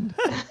Fiend.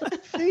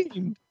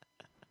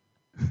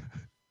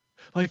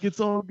 Like, it's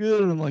all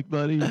good. And I'm like,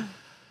 buddy.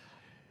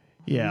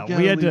 Yeah,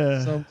 we had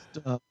to some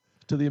stuff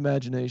to the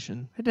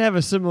imagination. I had to have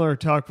a similar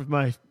talk with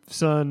my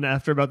son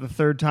after about the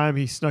third time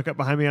he snuck up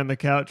behind me on the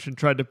couch and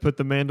tried to put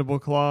the mandible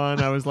claw on.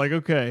 I was like,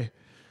 okay,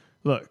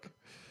 look,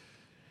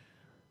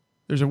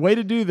 there's a way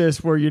to do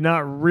this where you're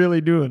not really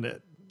doing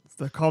it.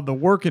 It's called the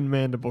working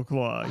mandible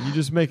claw. You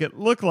just make it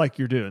look like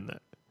you're doing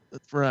that.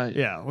 That's right.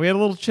 Yeah, we had a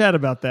little chat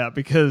about that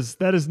because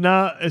that is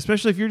not,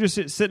 especially if you're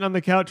just sitting on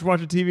the couch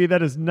watching TV,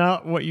 that is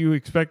not what you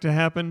expect to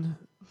happen.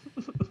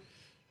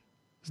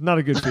 It's not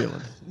a good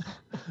feeling.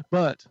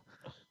 But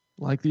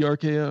like the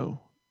RKO,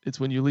 it's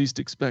when you least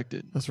expect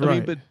it. That's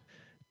right. But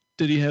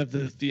did he have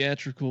the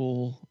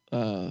theatrical,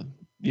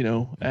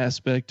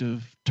 aspect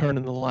of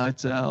turning the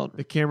lights out?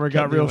 The camera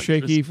got real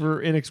shaky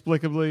for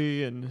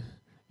inexplicably, and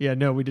yeah,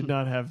 no, we did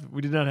not have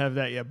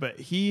that yet. But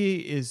he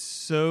is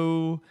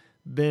so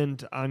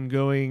bent on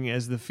going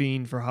as the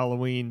Fiend for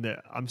Halloween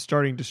that I'm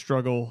starting to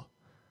struggle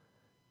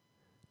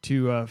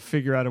to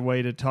figure out a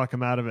way to talk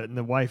him out of it, and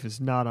the wife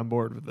is not on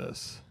board with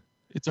this.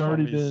 It's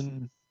already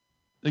been.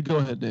 Go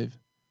ahead, Dave.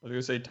 I was going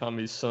to say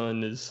Tommy's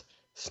son is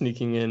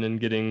sneaking in and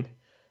getting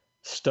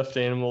stuffed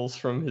animals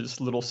from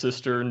his little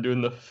sister and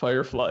doing the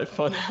Firefly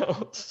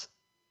Funhouse.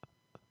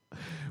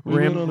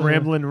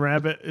 Ramblin'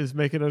 Rabbit is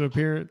making an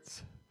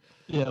appearance.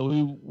 Yeah,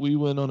 we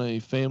went on a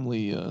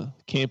family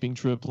camping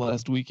trip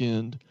last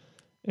weekend,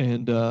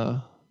 and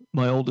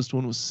my oldest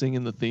one was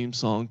singing the theme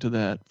song to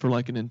that for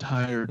like an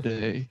entire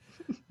day.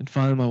 And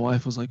finally my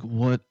wife was like,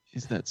 "What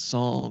is that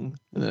song?"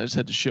 And then I just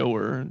had to show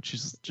her, and she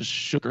just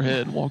shook her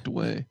head and walked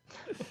away.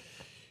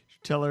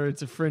 Tell her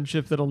it's a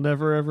friendship that'll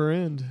never, ever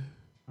end.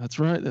 That's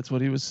right. That's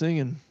what he was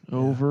singing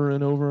over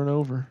and over and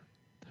over.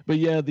 But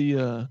yeah,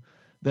 the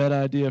that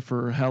idea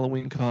for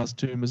Halloween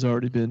costume has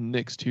already been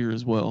nixed here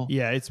as well.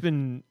 Yeah, it's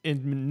been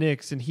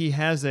nixed, and he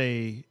has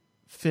a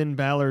Finn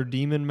Balor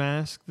demon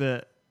mask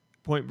that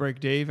Point Break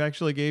Dave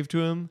actually gave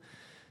to him.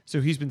 So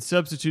he's been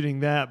substituting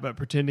that, but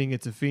pretending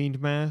it's a Fiend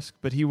mask.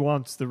 But he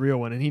wants the real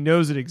one, and he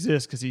knows it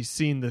exists because he's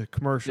seen the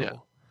commercial. Yeah.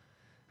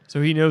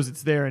 So he knows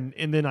it's there.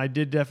 And then I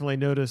did definitely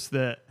notice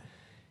that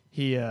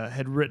he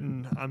had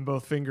written on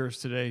both fingers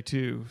today,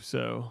 too.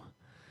 So,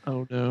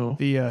 oh, no.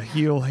 The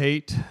heel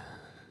hate.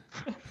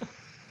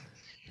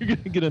 You're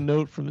going to get a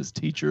note from his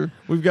teacher.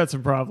 We've got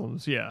some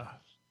problems, yeah.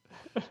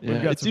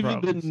 It's even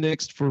been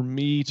next for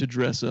me to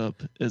dress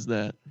up as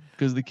that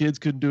because the kids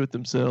couldn't do it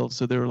themselves.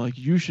 So they were like,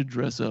 you should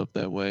dress up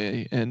that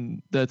way.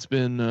 And that's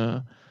been,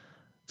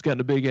 it's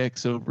gotten a big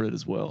X over it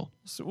as well.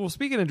 So, well,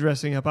 speaking of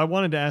dressing up, I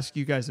wanted to ask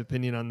you guys'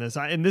 opinion on this.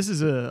 I'm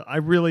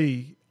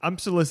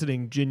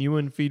soliciting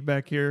genuine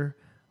feedback here.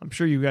 I'm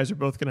sure you guys are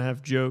both going to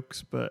have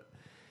jokes, but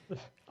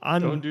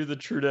don't do the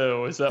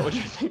Trudeau. Is that what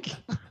you're thinking?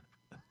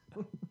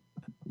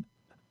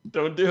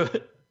 Don't do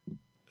it.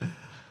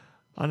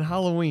 On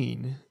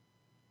Halloween,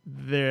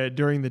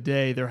 during the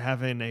day, they're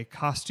having a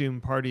costume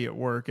party at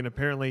work, and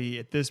apparently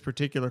at this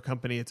particular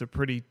company, it's a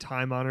pretty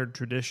time-honored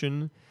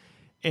tradition,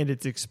 and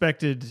it's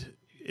expected,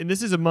 and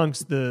this is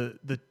amongst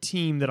the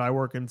team that I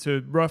work in,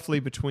 so roughly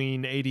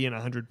between 80 and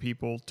 100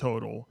 people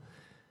total.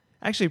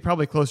 Actually,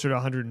 probably closer to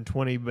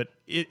 120, but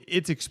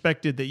it's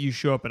expected that you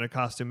show up in a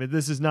costume.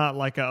 This is not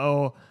like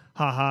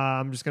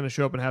I'm just going to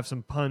show up and have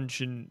some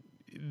punch, and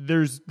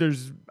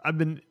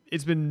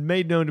it's been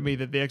made known to me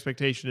that the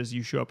expectation is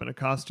you show up in a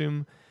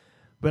costume,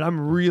 but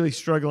I'm really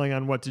struggling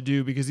on what to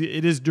do because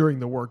it is during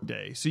the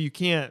workday. So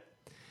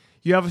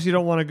you obviously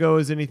don't want to go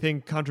as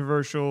anything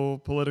controversial,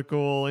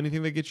 political,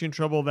 anything that gets you in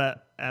trouble,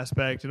 that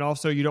aspect. And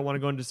also you don't want to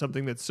go into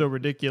something that's so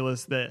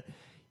ridiculous that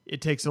it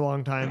takes a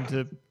long time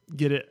to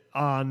get it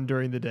on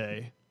during the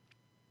day.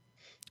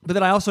 But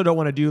then I also don't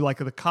want to do like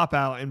the cop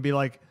out and be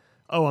like,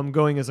 oh, I'm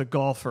going as a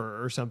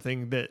golfer or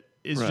something that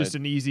is just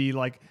an easy,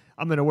 like,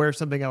 I'm going to wear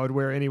something I would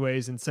wear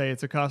anyways and say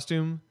it's a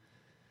costume.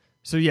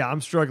 So yeah,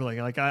 I'm struggling.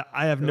 Like I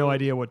have no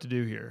idea what to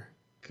do here.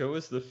 Go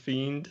as the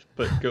Fiend,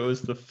 but go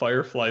as the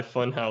Firefly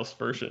Funhouse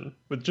version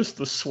with just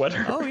the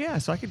sweater. Oh yeah,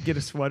 so I could get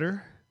a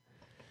sweater.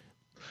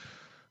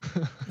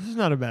 This is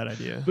not a bad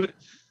idea.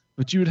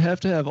 But you would have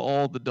to have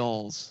all the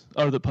dolls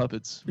or the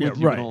puppets with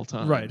you at all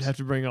times. Right, have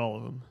to bring all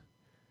of them.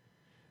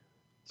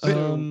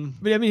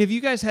 But I mean, have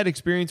you guys had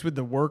experience with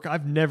the work?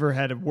 I've never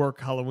had a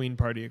work Halloween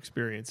party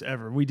experience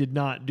ever. We did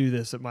not do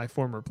this at my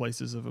former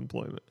places of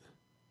employment.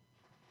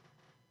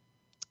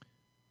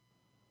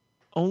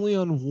 Only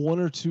on one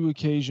or two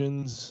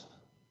occasions,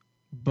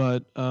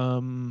 but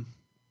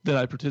that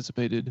I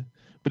participated.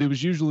 But it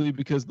was usually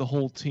because the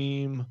whole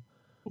team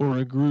or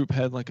a group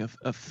had like a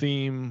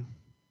theme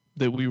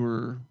that we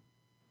were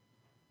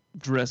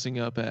dressing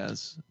up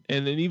as.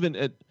 And then even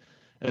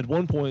at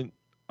one point,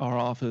 our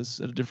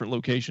office at a different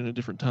location at a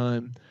different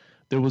time,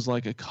 there was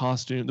like a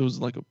costume. There was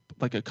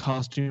like a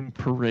costume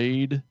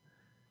parade,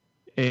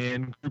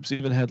 and groups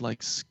even had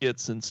like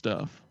skits and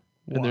stuff.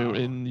 Wow.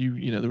 And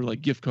there were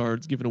like gift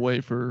cards given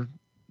away for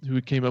who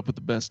came up with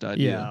the best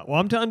idea. Yeah. Well,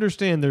 I'm to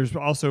understand there's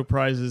also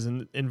prizes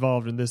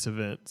involved in this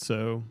event.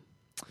 So,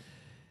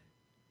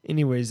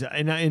 anyways,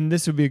 and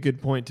this would be a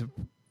good point to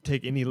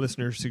take any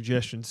listener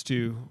suggestions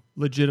too.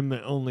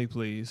 Legitimate only,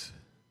 please.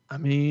 I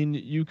mean,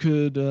 you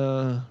could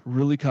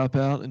really cop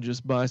out and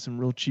just buy some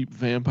real cheap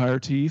vampire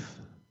teeth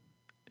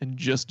and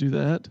just do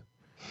that.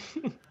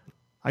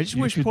 I just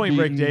You wish could Point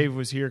Break be- Dave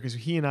was here because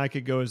he and I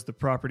could go as the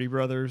Property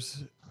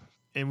Brothers,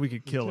 and we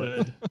could kill it.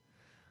 Good.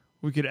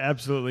 We could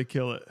absolutely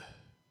kill it.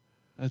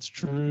 That's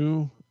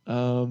true.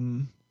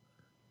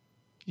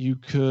 You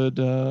could.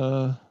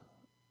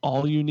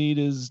 All you need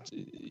is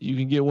you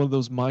can get one of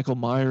those Michael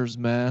Myers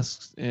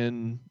masks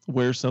and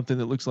wear something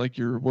that looks like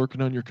you're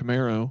working on your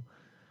Camaro,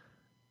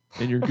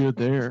 and you're good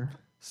there.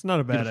 It's not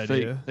a Get bad a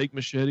idea. fake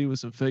machete with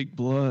some fake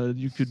blood.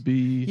 You could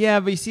be. Yeah,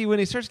 but you see, when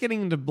he starts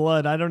getting into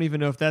blood, I don't even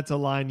know if that's a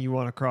line you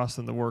want to cross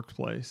in the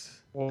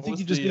workplace. What I think was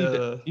you just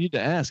the, need to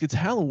ask. It's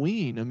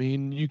Halloween. I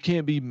mean, you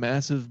can't be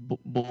massive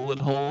bullet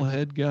hole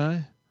head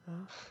guy.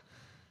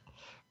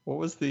 what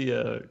was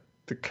the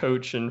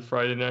coach in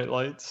Friday Night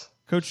Lights?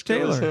 Coach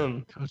It was Taylor.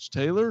 him. Coach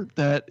Taylor,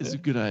 that is a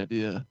Yeah. good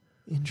idea.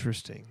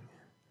 Interesting.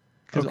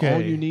 Because Okay. all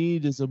you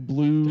need is a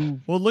blue.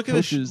 Well, look at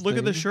Coach's the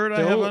thing. shirt I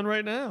have Don't- on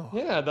right now.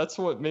 Yeah, that's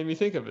what made me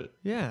think of it.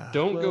 Yeah.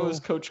 Don't go Well-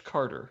 as Coach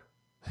Carter.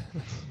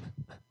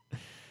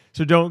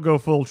 So don't go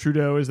full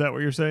Trudeau. Is that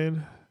what you're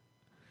saying?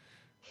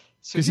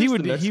 So Because he here's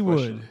would. the next He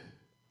question. would.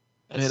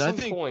 At Man, I some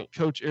think point,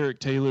 Coach Eric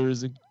Taylor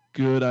is a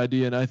good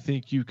idea, and I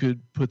think you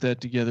could put that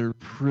together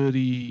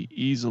pretty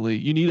easily.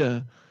 You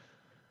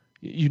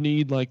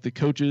need like the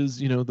coaches,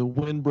 the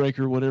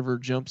windbreaker, whatever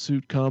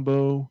jumpsuit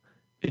combo,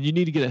 and you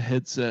need to get a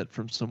headset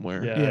from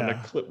somewhere. yeah, and Yeah.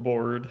 a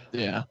clipboard.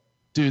 Yeah.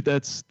 Dude,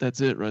 that's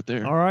it right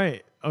there. All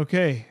right.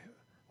 Okay.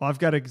 Well, I've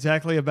got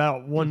exactly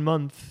about 1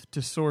 month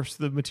to source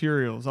the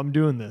materials. I'm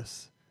doing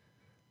this.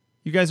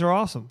 You guys are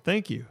awesome.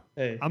 Thank you.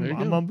 Hey, There you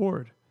I'm go. on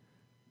board.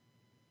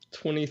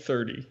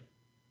 2030.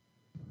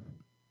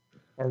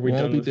 Are we We'll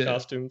all done be with dead.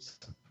 costumes?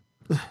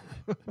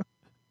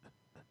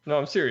 No,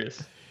 I'm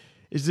serious.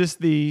 Is this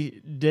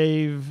the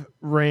Dave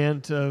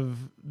rant of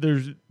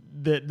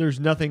there's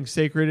nothing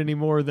sacred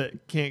anymore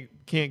that can't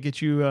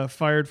get you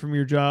fired from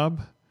your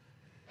job?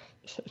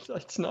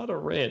 It's not a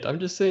rant. I'm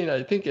just saying,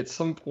 I think at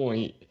some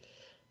point,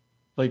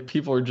 like,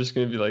 people are just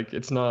going to be like,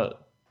 it's not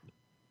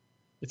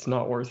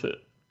worth it.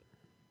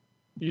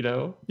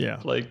 Yeah.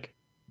 Like,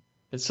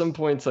 at some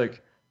point, it's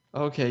like,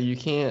 okay, you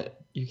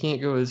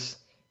can't go as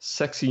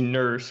sexy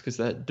nurse because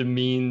that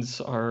demeans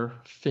our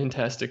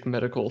fantastic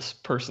medical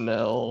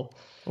personnel.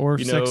 Or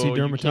You sexy know, you can't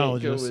go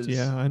dermatologist. as-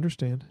 Yeah, I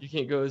understand. You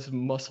can't go as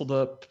muscled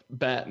up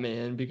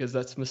Batman because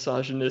that's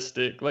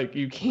misogynistic. Like,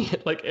 you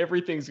can't, like,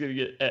 everything's going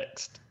to get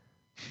X'd.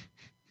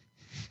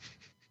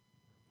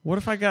 What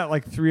if I got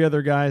like 3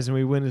 other guys and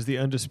we win as the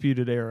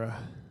Undisputed Era?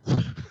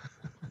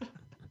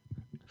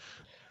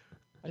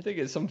 I think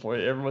at some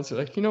point everyone's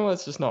like, you know what,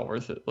 it's just not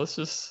worth it. We're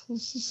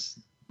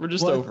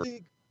just Well, over.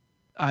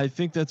 I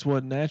think that's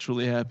what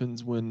naturally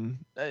happens when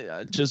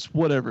just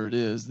whatever it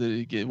is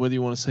that whether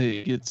you want to say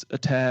it gets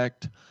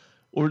attacked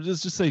or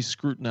just say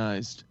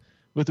scrutinized.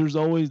 But there's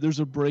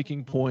a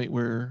breaking point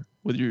where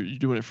whether you're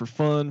doing it for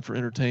fun, for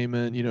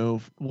entertainment,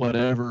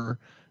 whatever,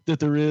 that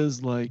there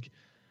is like,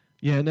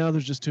 yeah, now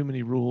there's just too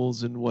many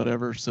rules and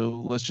whatever, so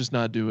let's just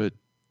not do it.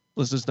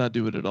 Let's just not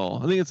do it at all.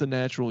 I think it's a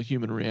natural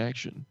human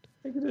reaction.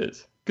 I think it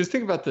is. Because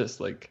think about this,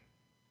 like,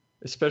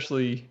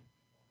 especially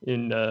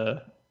in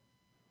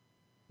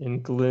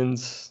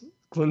Glenn's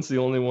the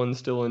only one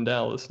still in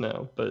Dallas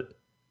now, but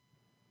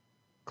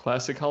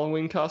classic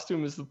Halloween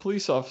costume is the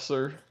police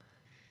officer.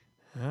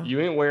 Yeah.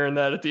 You ain't wearing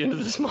that at the end of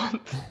this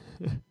month.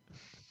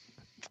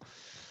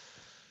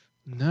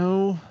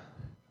 No,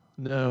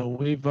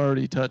 we've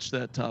already touched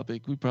that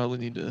topic. We probably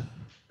need to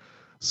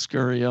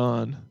scurry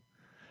on.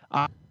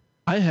 I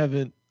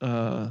haven't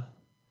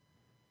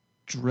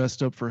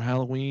dressed up for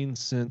Halloween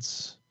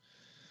since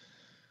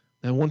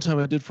that one time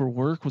I did for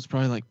work was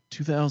probably like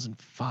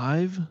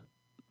 2005.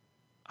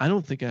 I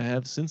don't think I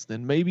have since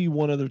then. Maybe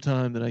one other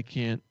time that I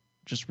can't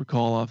just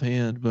recall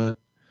offhand, but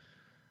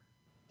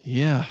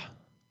yeah,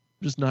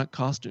 I'm just not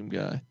costume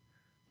guy.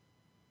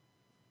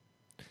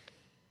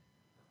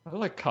 I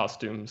like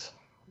costumes.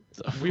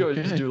 We always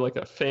Okay. do like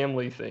a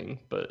family thing,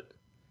 but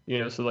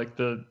so like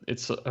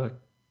it's a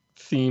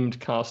themed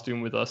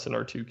costume with us and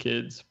our 2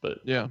 kids, but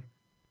Yeah.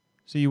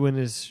 So you win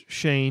as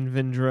Shane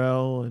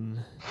Vendrell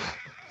and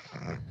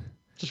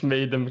just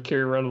made them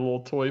carry around a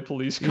little toy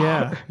police car.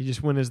 yeah, you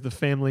just win as the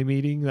family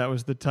meeting. That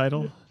was the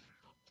title.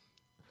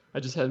 I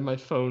just had my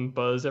phone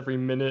buzz every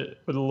minute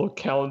with a little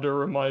calendar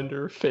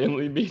reminder,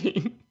 family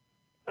meeting.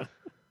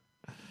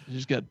 You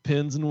just got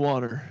pins and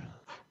water.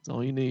 That's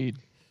all you need.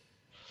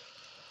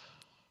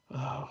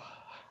 Oh,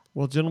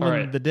 Well, gentlemen, All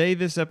right. the day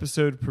this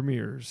episode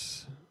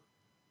premieres,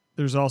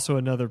 there's also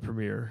another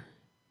premiere,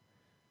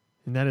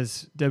 and that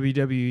is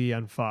WWE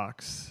on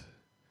Fox.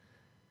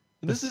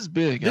 This is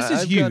big. This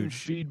is I've gotten huge.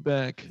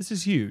 feedback This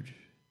is huge.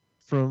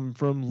 from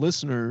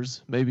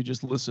listeners, maybe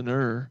just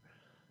listener,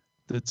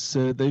 that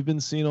said they've been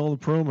seeing all the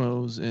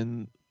promos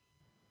and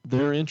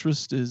their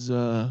interest is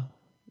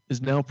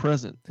now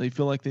present. They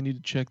feel like they need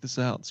to check this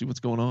out, see what's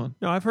going on.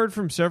 No, I've heard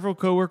from several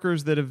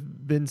coworkers that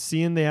have been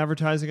seeing the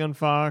advertising on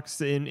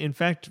Fox. In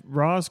fact,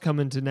 Raw's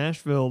coming to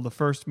Nashville the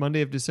first Monday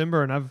of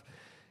December, and I've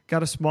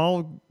got a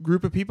small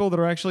group of people that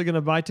are actually going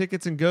to buy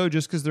tickets and go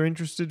just because they're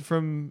interested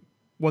from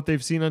what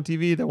they've seen on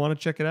TV. They want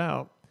to check it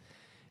out.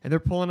 And they're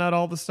pulling out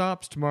all the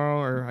stops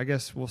tomorrow, or I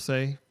guess we'll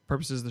say,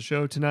 purposes of the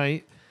show,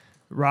 tonight.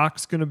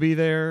 Rock's going to be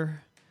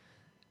there.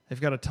 They've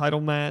got a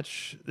title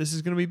match. This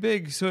is going to be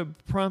big. So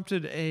it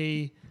prompted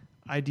a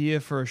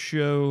idea for a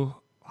show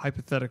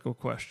hypothetical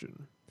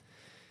question.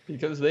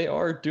 Because they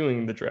are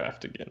doing the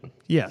draft again.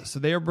 Yeah, so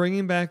they are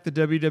bringing back the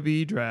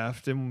WWE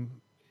draft, and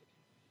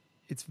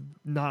it's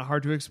not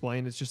hard to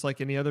explain. It's just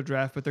like any other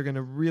draft, but they're going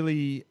to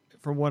really,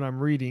 from what I'm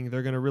reading,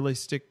 they're going to really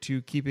stick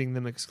to keeping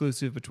them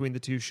exclusive between the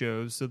two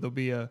shows. So there'll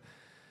be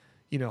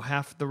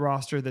half the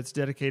roster that's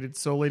dedicated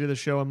solely to the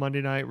show on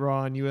Monday Night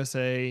Raw and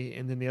USA,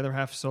 and then the other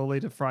half solely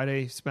to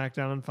Friday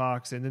SmackDown on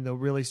Fox, and then they'll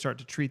really start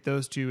to treat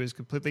those two as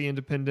completely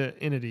independent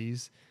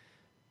entities.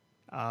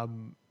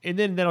 And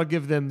then that'll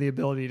give them the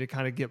ability to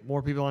kind of get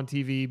more people on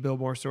TV, build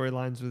more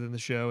storylines within the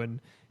show,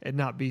 and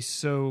not be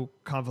so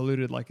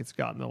convoluted like it's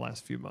gotten the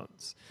last few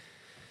months.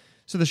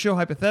 So the show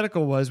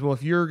hypothetical was, well,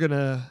 if you're going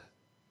to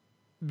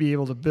be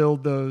able to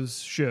build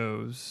those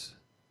shows,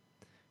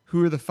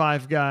 who are the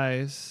 5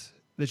 guys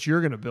that you're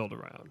going to build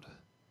around?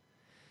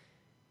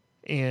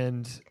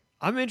 And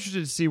I'm interested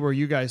to see where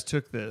you guys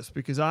took this,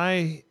 because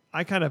I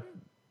kind of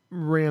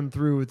ran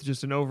through with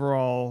just an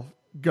overall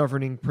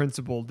governing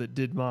principle that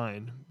did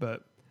mine,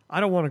 but I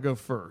don't want to go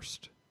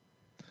first.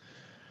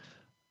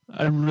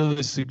 I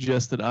really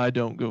suggest that I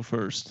don't go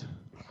first.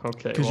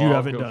 Okay, because you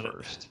haven't done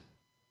it.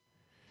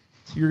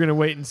 You're going to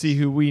wait and see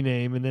who we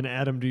name and then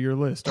add them to your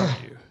list,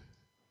 aren't you?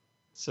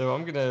 So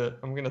I'm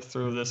gonna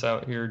throw this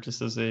out here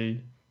just as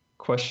a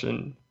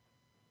question.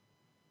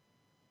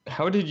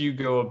 How did you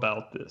go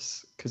about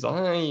this? Because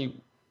I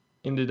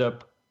ended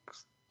up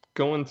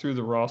going through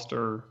the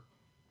roster,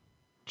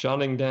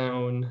 jotting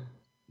down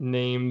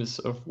names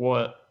of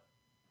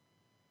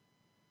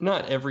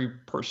not every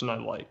person I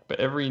like, but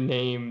every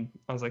name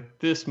I was like,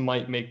 this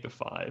might make the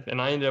 5.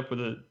 And I ended up with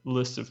a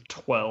list of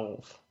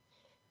 12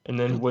 and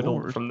then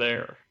whittled from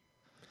there.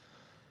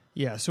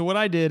 Yeah, so what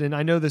I did, and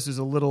I know this is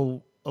a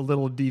little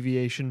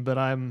deviation, but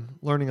I'm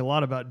learning a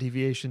lot about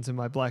deviations in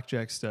my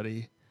blackjack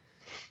study.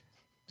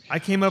 I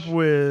came up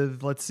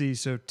with,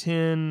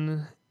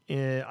 10.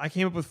 I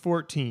came up with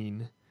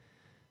 14.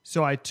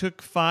 So I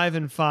took 5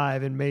 and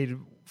 5 and made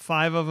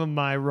 5 of them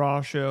my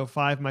Raw show,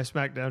 5 my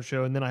SmackDown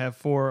show, and then I have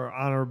 4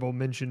 honorable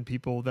mention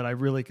people that I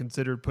really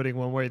considered putting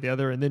one way or the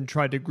other, and then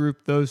tried to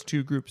group those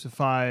 2 groups of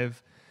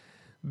 5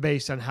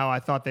 based on how I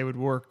thought they would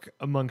work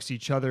amongst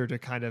each other to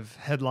kind of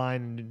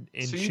headline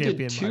and so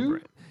champion my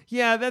brand.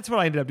 Yeah, that's what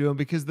I ended up doing,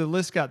 because the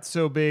list got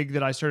so big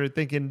that I started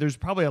thinking there's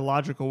probably a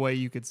logical way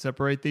you could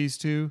separate these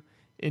two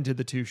into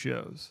the 2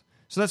 shows.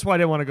 So that's why I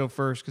didn't want to go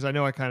first, because I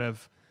know I kind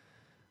of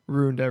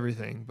ruined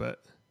everything.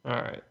 But all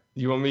right.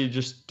 You want me to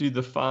just do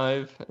the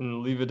 5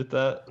 and leave it at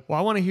that? Well,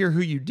 I want to hear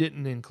who you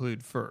didn't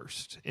include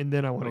first, and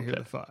then I want to hear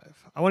the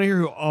 5. I want to hear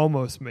who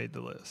almost made the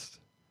list.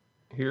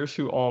 Here's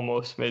who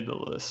almost made the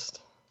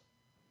list.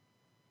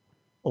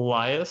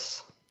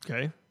 Elias.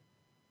 Okay.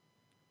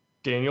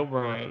 Daniel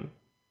Bryan.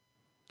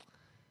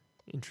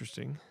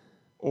 Interesting.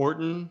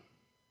 Orton.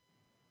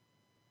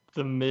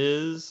 The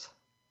Miz.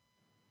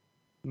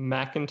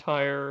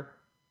 McIntyre.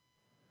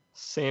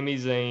 Sami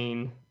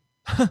Zayn.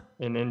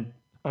 And then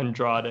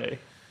Andrade.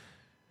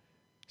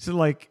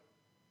 So,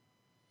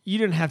 you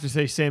didn't have to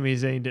say Sami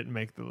Zayn didn't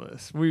make the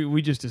list.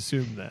 We just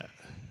assumed that.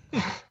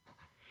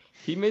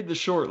 He made the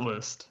short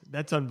list.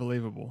 That's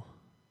unbelievable.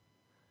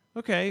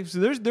 Okay, so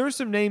there were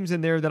some names in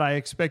there that I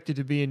expected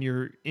to be in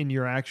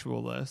your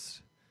actual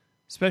list,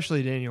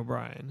 especially Daniel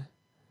Bryan.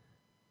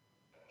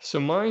 So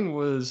mine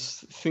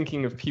was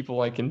thinking of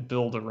people I can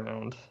build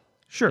around.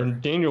 Sure. And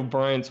Daniel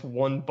Bryan's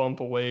one bump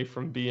away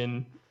from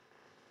being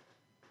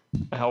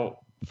out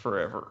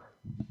forever.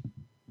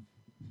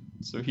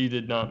 So he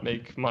did not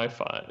make my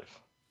 5.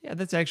 Yeah,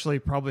 that's actually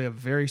probably a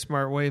very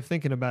smart way of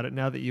thinking about it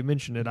now that you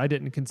mention it. I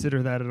didn't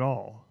consider that at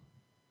all.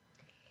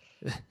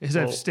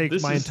 I've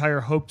staked my entire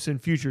hopes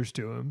and futures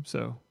to him.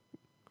 So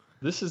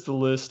this is the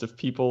list of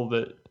people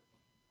that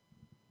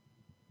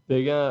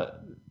they got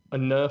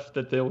enough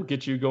that they'll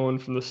get you going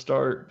from the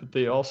start, but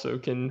they also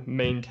can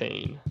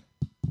maintain.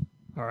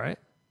 All right.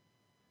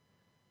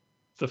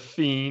 The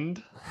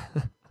Fiend,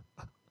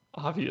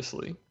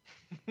 obviously.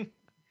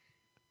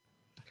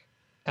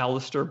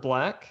 Aleister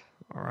Black.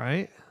 All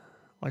right.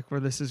 Like where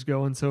this is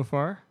going so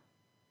far?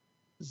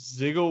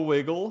 Ziggle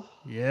Wiggle.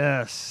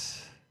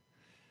 Yes.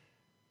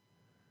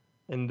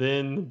 And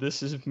then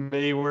this is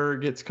maybe where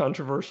it gets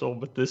controversial,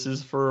 but this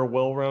is for a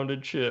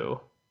well-rounded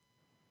show.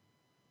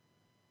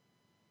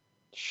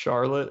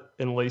 Charlotte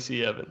and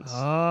Lacey Evans.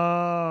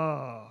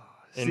 Oh.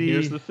 And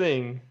here's the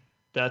thing.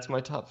 That's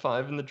my top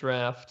 5 in the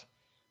draft.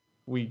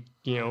 We,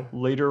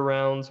 later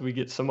rounds, we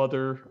get some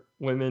other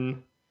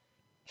women.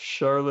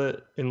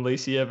 Charlotte and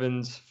Lacey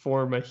Evans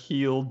form a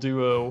heel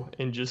duo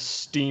and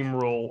just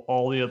steamroll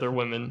all the other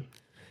women.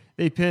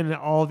 They pin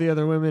all the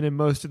other women and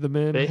most of the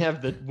men. They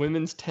have the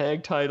women's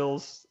tag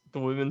titles, the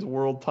women's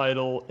world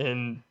title,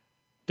 and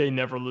they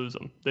never lose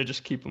them. They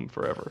just keep them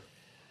forever.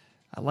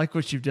 I like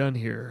what you've done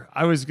here.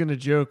 I was going to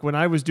joke when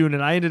I was doing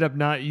it. I ended up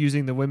not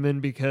using the women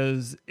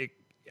because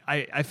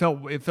I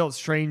felt it felt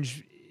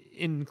strange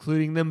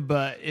including them.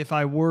 But if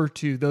I were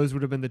to, those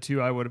would have been the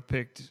two I would have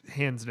picked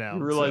hands down.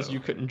 You realized you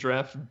couldn't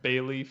draft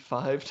Bailey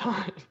 5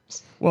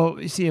 times.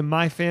 Well, you see, in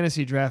my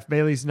fantasy draft,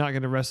 Bailey's not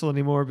going to wrestle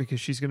anymore because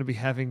she's going to be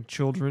having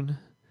children.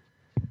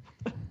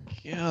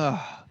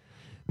 Yeah.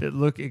 That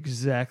look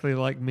exactly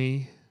like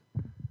me.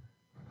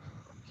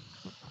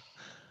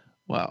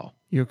 Wow.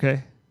 You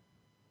okay?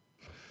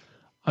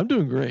 I'm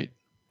doing great.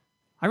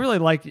 I really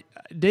like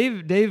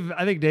Dave.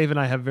 I think Dave and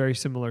I have very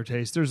similar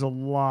tastes. There's a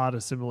lot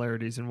of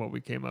similarities in what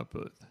we came up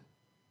with.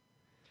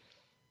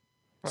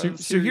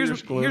 So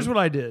here's what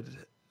I did.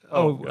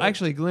 Oh,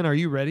 actually, Glenn, are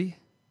you ready?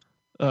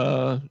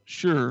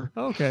 Sure.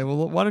 Okay,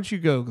 well, why don't you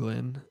go,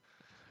 Glenn?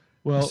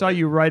 Well, I saw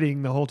you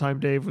writing the whole time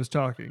Dave was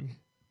talking.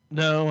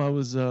 No, I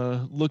was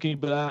looking,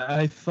 but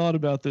I thought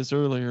about this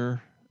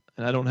earlier,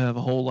 and I don't have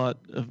a whole lot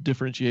of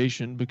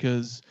differentiation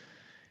because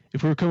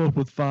if we were coming up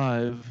with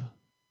 5,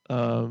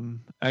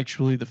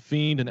 actually the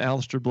Fiend and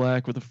Aleister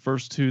Black were the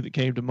first 2 that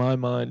came to my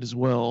mind as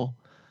well,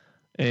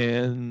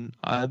 and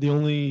the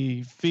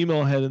only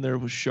female I had in there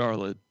was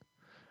Charlotte.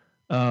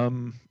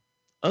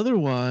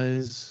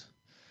 Otherwise,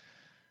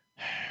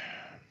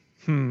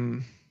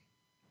 I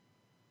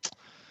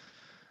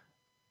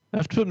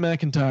have to put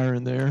McIntyre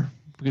in there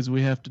because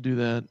we have to do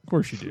that. Of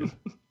course you do.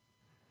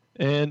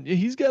 And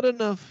he's got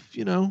enough,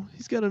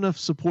 he's got enough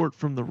support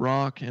from The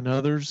Rock and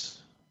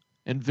others,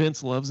 and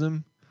Vince loves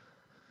him.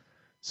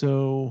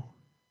 So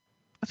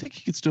I think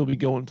he could still be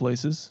going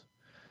places.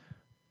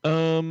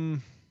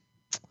 Let's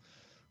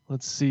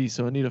see.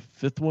 So I need a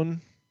 5th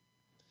one.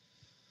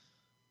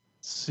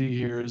 Let's see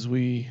here as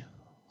we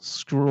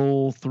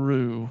scroll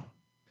through.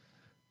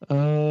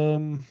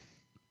 Man,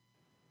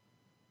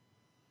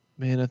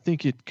 I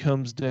think it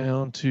comes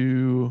down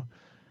to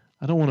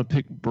I don't want to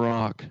pick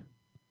Brock.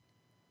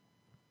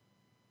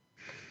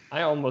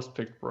 I almost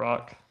picked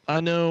Brock.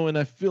 I know, and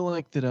I feel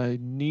like that I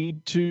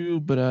need to,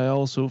 but I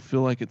also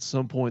feel like at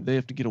some point they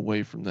have to get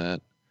away from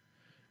that.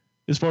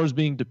 As far as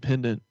being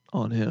dependent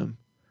on him.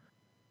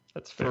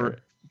 That's fair.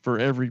 For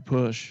every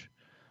push.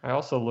 I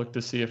also looked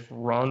to see if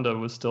Ronda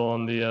was still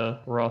on the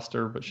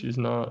roster, but she's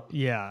not.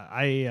 Yeah,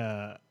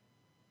 I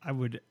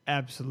would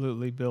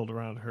absolutely build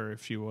around her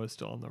if she was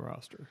still on the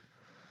roster.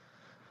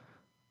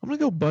 I'm going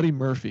to go Buddy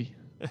Murphy.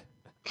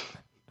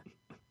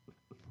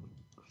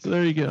 So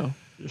there you go.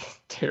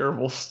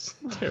 Terrible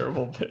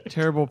pick.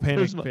 Terrible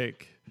panic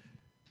pick.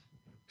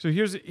 So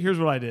here's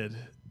what I did.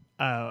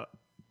 I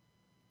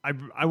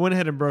went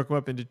ahead and broke them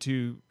up into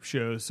 2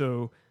 shows.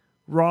 So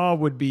Raw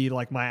would be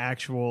like my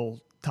actual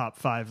top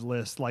 5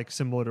 list, like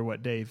similar to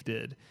what Dave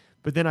did.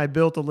 But then I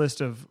built a list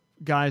of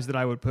guys that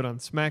I would put on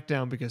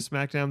SmackDown because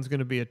SmackDown's going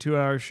to be a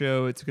 2-hour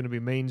show. It's going to be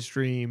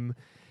mainstream.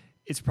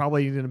 It's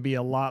probably going to be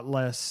a lot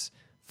less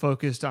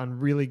focused on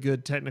really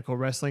good technical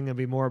wrestling and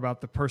be more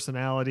about the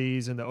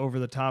personalities and the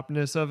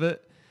over-the-topness of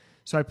it.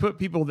 So I put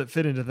people that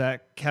fit into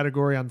that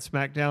category on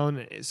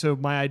SmackDown. So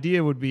my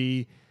idea would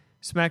be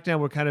SmackDown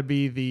would kind of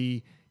be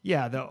the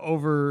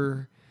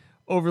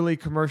overly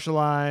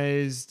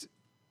commercialized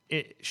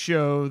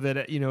show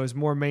that is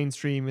more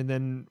mainstream, and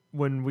then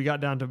when we got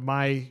down to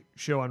my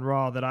show on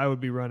Raw that I would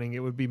be running, it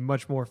would be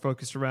much more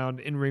focused around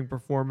in-ring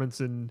performance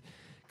and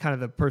kind of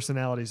the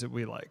personalities that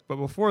we like. But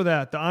before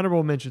that, the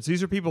honorable mentions,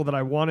 these are people that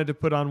I wanted to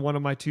put on one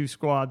of my 2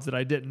 squads that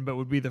I didn't, but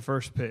would be the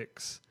first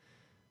picks.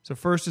 So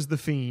first is The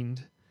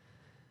Fiend.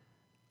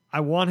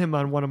 I want him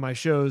on one of my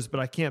shows, but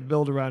I can't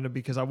build around him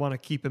because I want to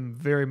keep him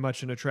very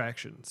much an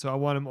attraction. So I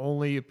want him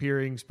only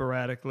appearing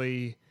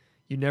sporadically.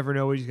 You never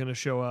know when he's going to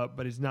show up,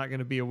 but he's not going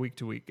to be a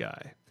week-to-week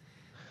guy.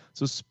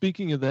 So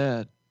speaking of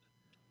that,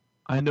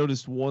 I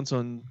noticed once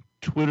on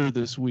Twitter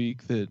this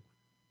week that,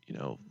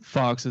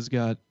 Fox has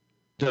got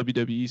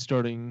WWE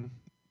starting,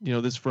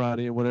 this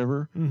Friday or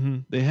whatever. Mm-hmm.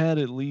 They had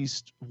at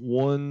least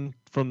one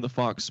from the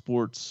Fox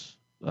Sports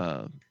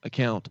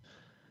account,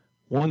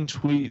 one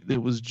tweet that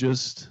was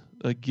just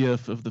a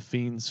GIF of the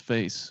Fiend's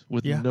face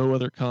with no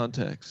other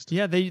context.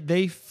 Yeah,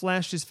 they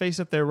flashed his face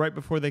up there right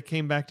before they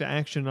came back to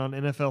action on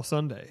NFL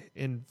Sunday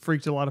and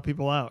freaked a lot of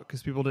people out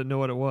because people didn't know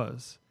what it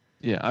was.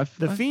 Yeah,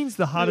 the Fiend's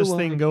the hottest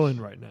thing going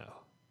right now.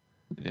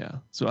 Yeah,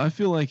 so I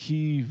feel like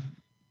he's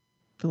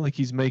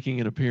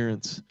making an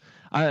appearance.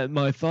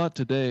 My thought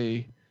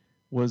today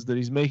was that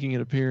he's making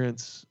an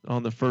appearance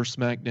on the first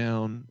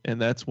SmackDown,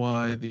 and that's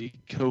why the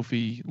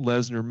Kofi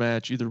Lesnar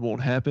match either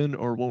won't happen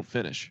or won't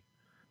finish.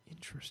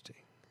 Interesting.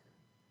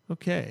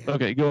 Okay.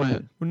 Okay, go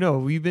ahead. Well, no,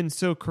 we've been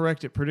so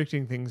correct at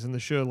predicting things in the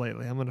show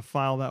lately. I'm going to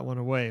file that one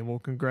away, and we'll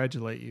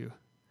congratulate you.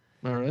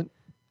 All right.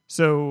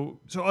 So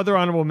other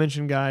honorable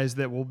mention guys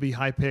that will be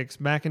high picks,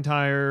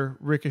 McIntyre,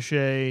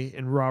 Ricochet,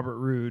 and Robert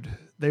Roode.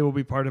 They will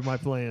be part of my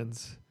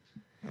plans.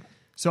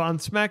 So on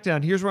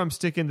SmackDown, here's where I'm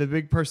sticking the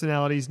big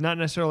personalities, not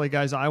necessarily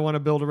guys I want to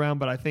build around,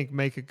 but I think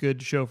make a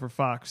good show for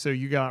Fox. So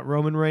you got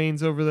Roman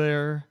Reigns over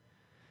there.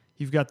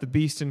 You've got the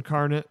Beast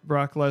Incarnate,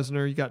 Brock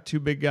Lesnar. You got 2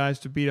 big guys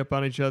to beat up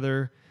on each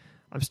other.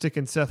 I'm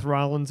sticking Seth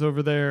Rollins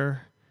over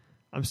there.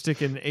 I'm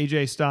sticking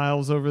AJ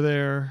Styles over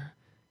there,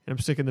 and I'm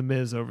sticking The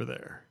Miz over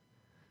there.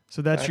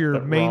 So that's your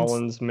that main.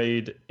 Rollins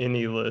made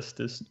any list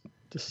is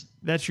just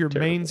That's your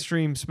terrible.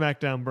 mainstream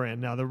SmackDown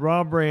brand. Now the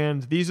Raw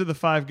brand. These are the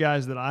 5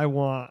 guys that I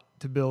want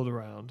to build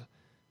around: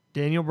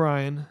 Daniel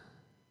Bryan,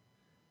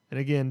 and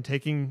again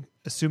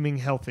assuming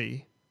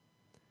healthy,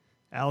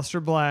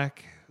 Aleister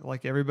Black,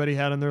 like everybody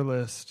had on their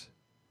list,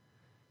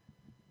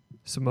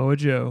 Samoa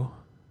Joe,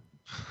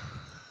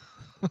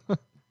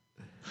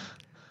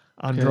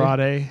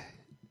 Andrade,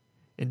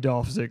 and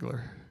Dolph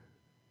Ziggler.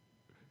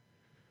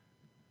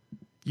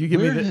 You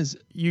give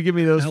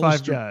me those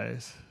 5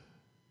 guys.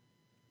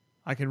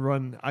 I can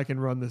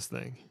run this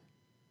thing.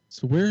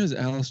 So where has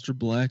Aleister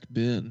Black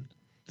been?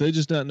 They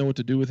just not know what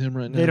to do with him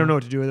right now. They don't know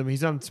what to do with him.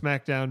 He's on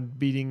SmackDown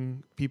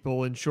beating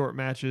people in short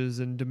matches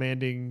and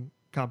demanding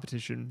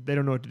competition. They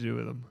don't know what to do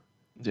with him.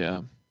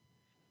 Yeah.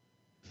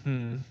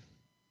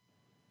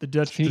 The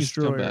Dutch He needs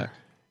to come Destroyer.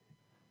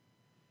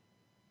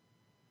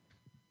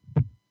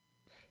 back.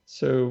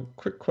 So,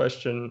 quick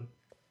question,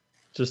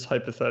 just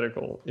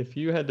hypothetical. If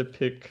you had to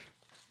pick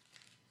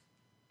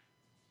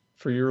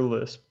for your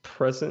list,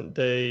 present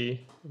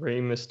day Rey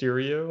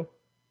Mysterio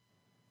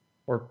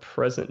or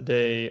present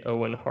day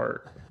Owen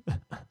Hart,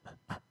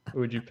 who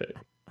would you pick?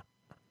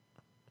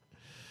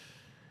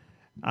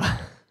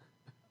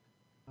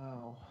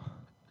 Wow.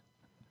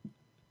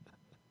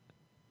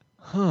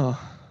 Huh.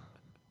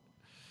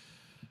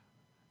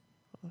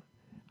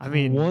 I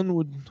mean, one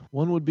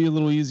would be a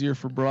little easier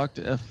for Brock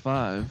to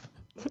F5.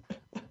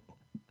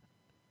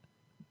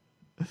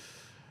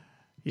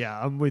 yeah,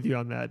 I'm with you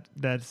on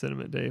that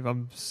sentiment, Dave.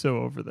 I'm so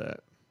over that.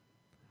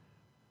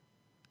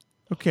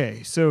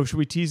 Okay, so should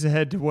we tease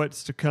ahead to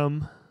what's to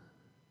come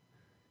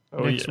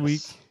next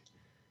week?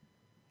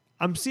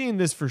 I'm seeing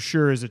this for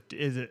sure as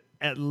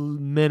at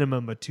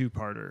minimum a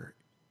 2-parter.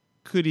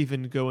 Could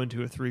even go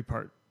into a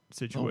 3-part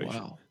situation.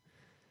 Oh, wow.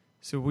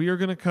 So we are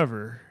going to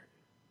cover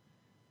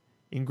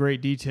in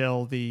great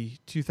detail the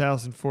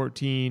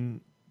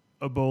 2014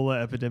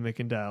 Ebola epidemic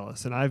in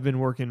Dallas. And I've been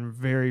working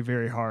very,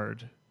 very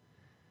hard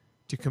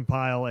to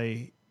compile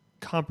a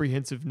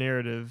comprehensive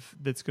narrative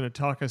that's going to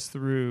talk us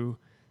through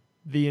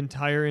the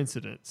entire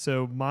incident.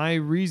 So my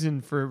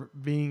reason for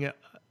being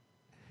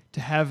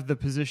to have the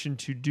position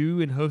to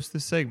do and host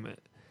this segment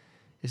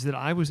is that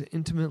I was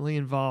intimately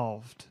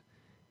involved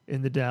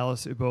in the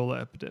Dallas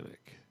Ebola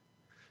epidemic.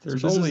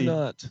 There's So this only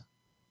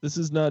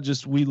is not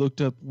just we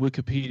looked up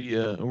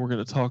Wikipedia and we're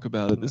going to talk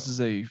about it. This is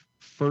a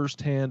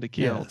first-hand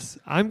account. Yes.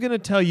 I'm going to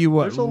tell you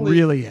what There's only-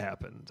 really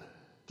happened.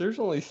 there's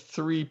only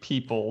 3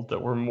 people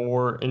that were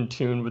more in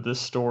tune with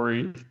this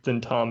story than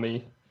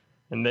Tommy,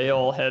 and they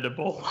all had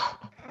Ebola.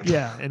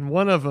 Yeah, and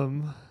one of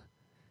them,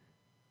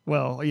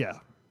 well, yeah.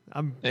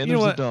 And you know there's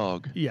what? a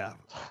dog. Yeah,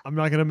 I'm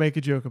not going to make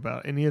a joke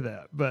about any of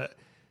that. But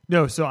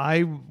no, so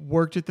I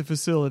worked at the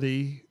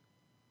facility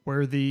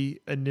where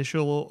the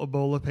initial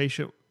Ebola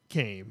patient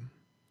came.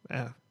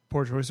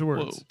 Poor choice of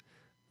words. Whoa.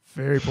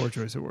 Very poor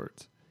choice of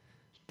words.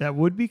 That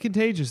would be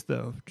contagious,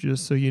 though,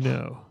 just so you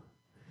know.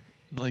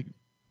 Like,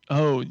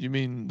 oh, you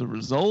mean the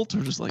result,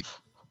 or just like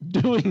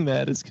doing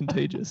that is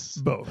contagious?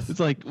 Both. It's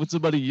like when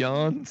somebody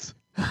yawns.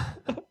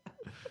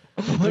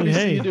 Let mean, me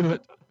hey. see you do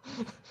it.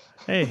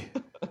 Hey,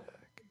 I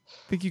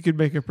think you could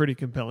make a pretty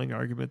compelling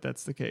argument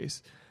that's the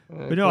case.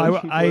 But no, I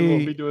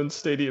won't be doing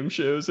stadium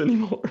shows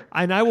anymore.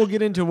 And I will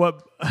get into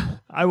what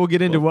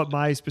what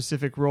my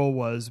specific role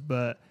was,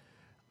 but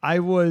I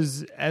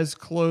was as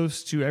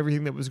close to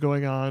everything that was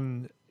going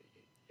on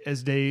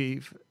as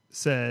Dave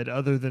said,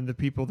 other than the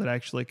people that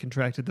actually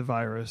contracted the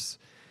virus.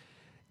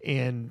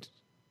 And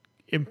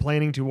in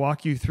planning to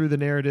walk you through the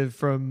narrative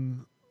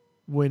from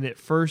when it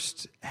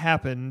first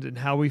happened and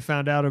how we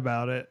found out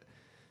about it,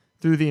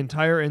 through the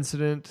entire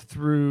incident,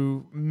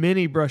 through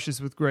many brushes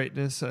with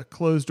greatness, a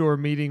closed-door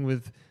meeting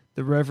with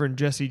the Reverend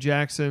Jesse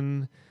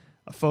Jackson,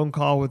 a phone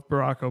call with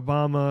Barack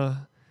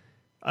Obama,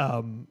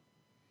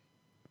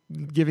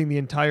 giving the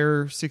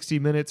entire 60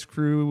 Minutes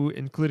crew,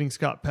 including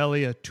Scott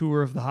Pelley, a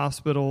tour of the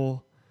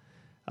hospital,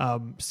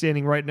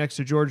 standing right next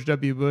to George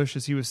W. Bush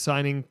as he was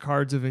signing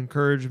cards of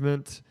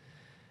encouragement.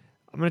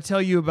 I'm going to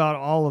tell you about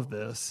all of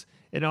this,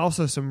 and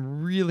also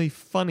some really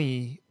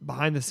funny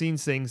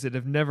behind-the-scenes things that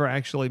have never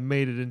actually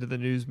made it into the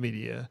news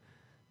media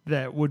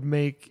that would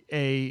make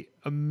a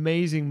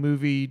amazing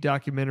movie,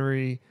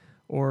 documentary,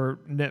 or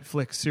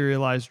Netflix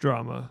serialized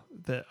drama.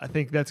 That I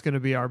think that's going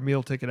to be our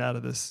meal ticket out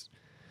of this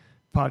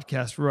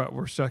podcast rut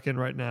we're stuck in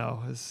right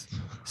now, is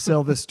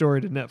sell this story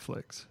to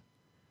Netflix.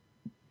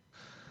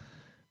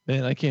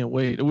 Man, I can't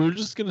wait. We're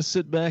just going to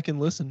sit back and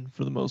listen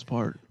for the most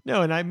part.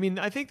 No, and I mean,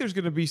 I think there's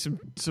going to be some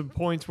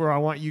points where I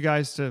want you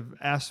guys to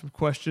ask some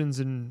questions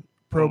and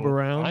probe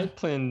around. I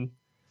plan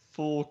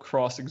full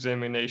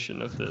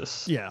cross-examination of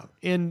this. Yeah,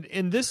 and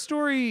this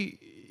story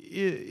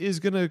is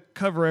going to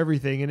cover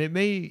everything, and it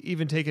may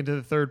even take into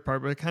the third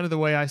part, but kind of the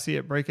way I see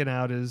it breaking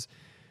out is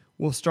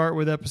we'll start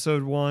with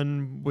episode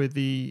 1 with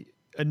the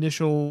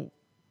initial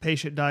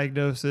patient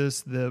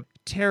diagnosis, the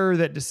terror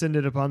that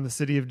descended upon the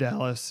city of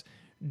Dallas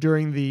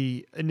during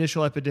the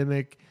initial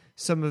epidemic,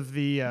 some of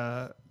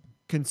the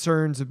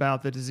concerns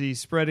about the disease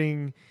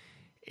spreading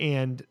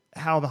and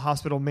how the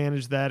hospital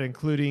managed that,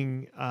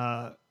 including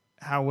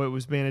how it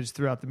was managed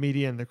throughout the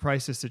media and the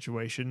crisis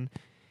situation.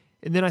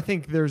 And then I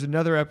think there's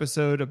another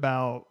episode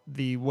about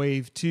the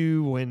wave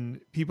 2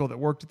 when people that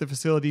worked at the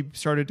facility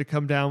started to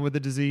come down with the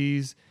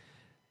disease,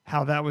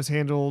 how that was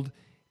handled,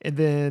 and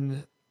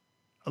then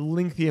a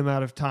lengthy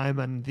amount of time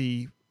on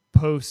the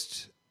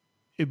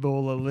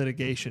post-Ebola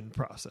litigation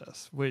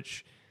process,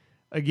 which,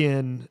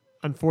 again,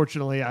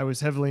 unfortunately, I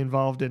was heavily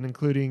involved in,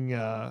 including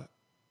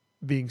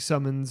being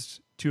summoned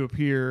to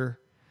appear,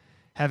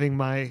 having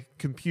my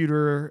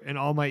computer and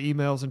all my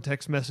emails and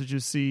text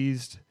messages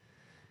seized.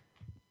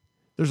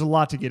 There's a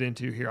lot to get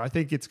into here. I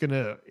think it's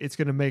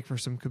gonna make for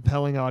some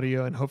compelling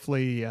audio, and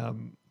hopefully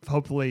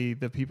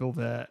the people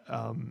that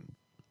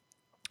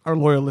are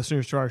loyal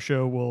listeners to our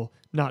show will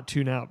not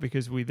tune out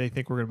because they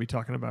think we're going to be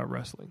talking about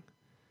wrestling.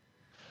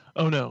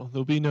 Oh no,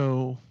 there'll be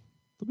no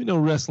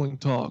wrestling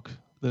talk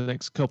the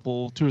next 2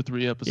 or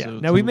 3 episodes. Yeah.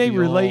 Now we may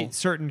relate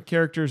certain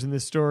characters in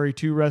this story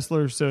to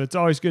wrestlers, so it's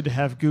always good to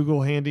have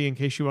Google handy in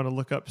case you want to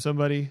look up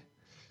somebody,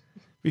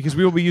 because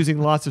we will be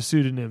using lots of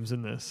pseudonyms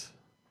in this.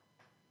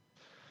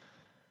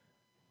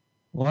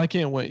 Well, I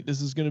can't wait.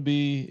 This is going to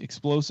be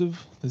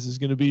explosive. This is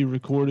going to be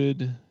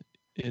recorded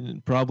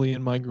probably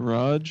in my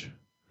garage.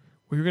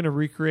 We're going to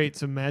recreate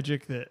some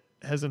magic that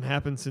hasn't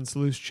happened since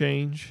Loose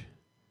Change.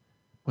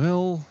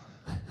 Well,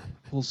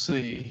 we'll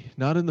see.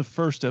 Not in the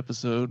first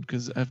episode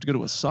because I have to go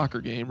to a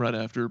soccer game right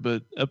after,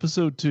 but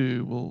episode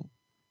 2,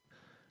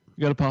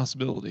 we got a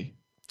possibility.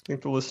 I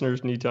think the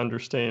listeners need to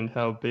understand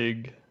how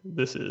big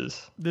this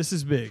is. This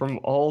is big. From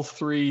all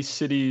 3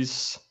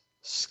 cities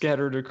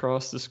scattered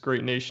across this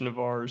great nation of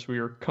ours, we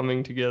are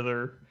coming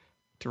together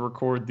to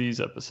record these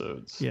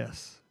episodes.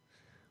 Yes.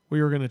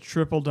 We are going to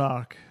triple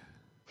dock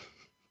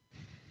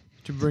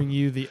to bring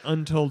you the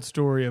untold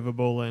story of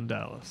Ebola in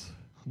Dallas.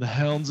 The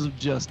Hounds of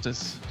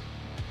Justice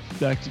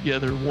back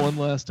together one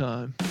last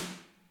time.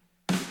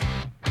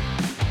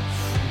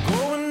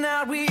 Going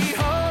out, we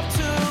hope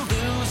to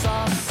lose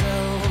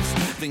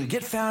ourselves, then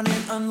get found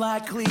in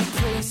unlikely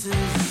places.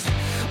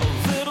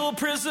 A little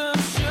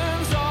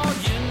presumption's all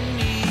you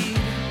need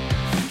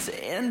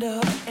to end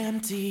up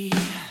empty.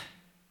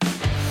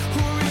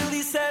 Who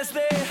really says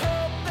they hope?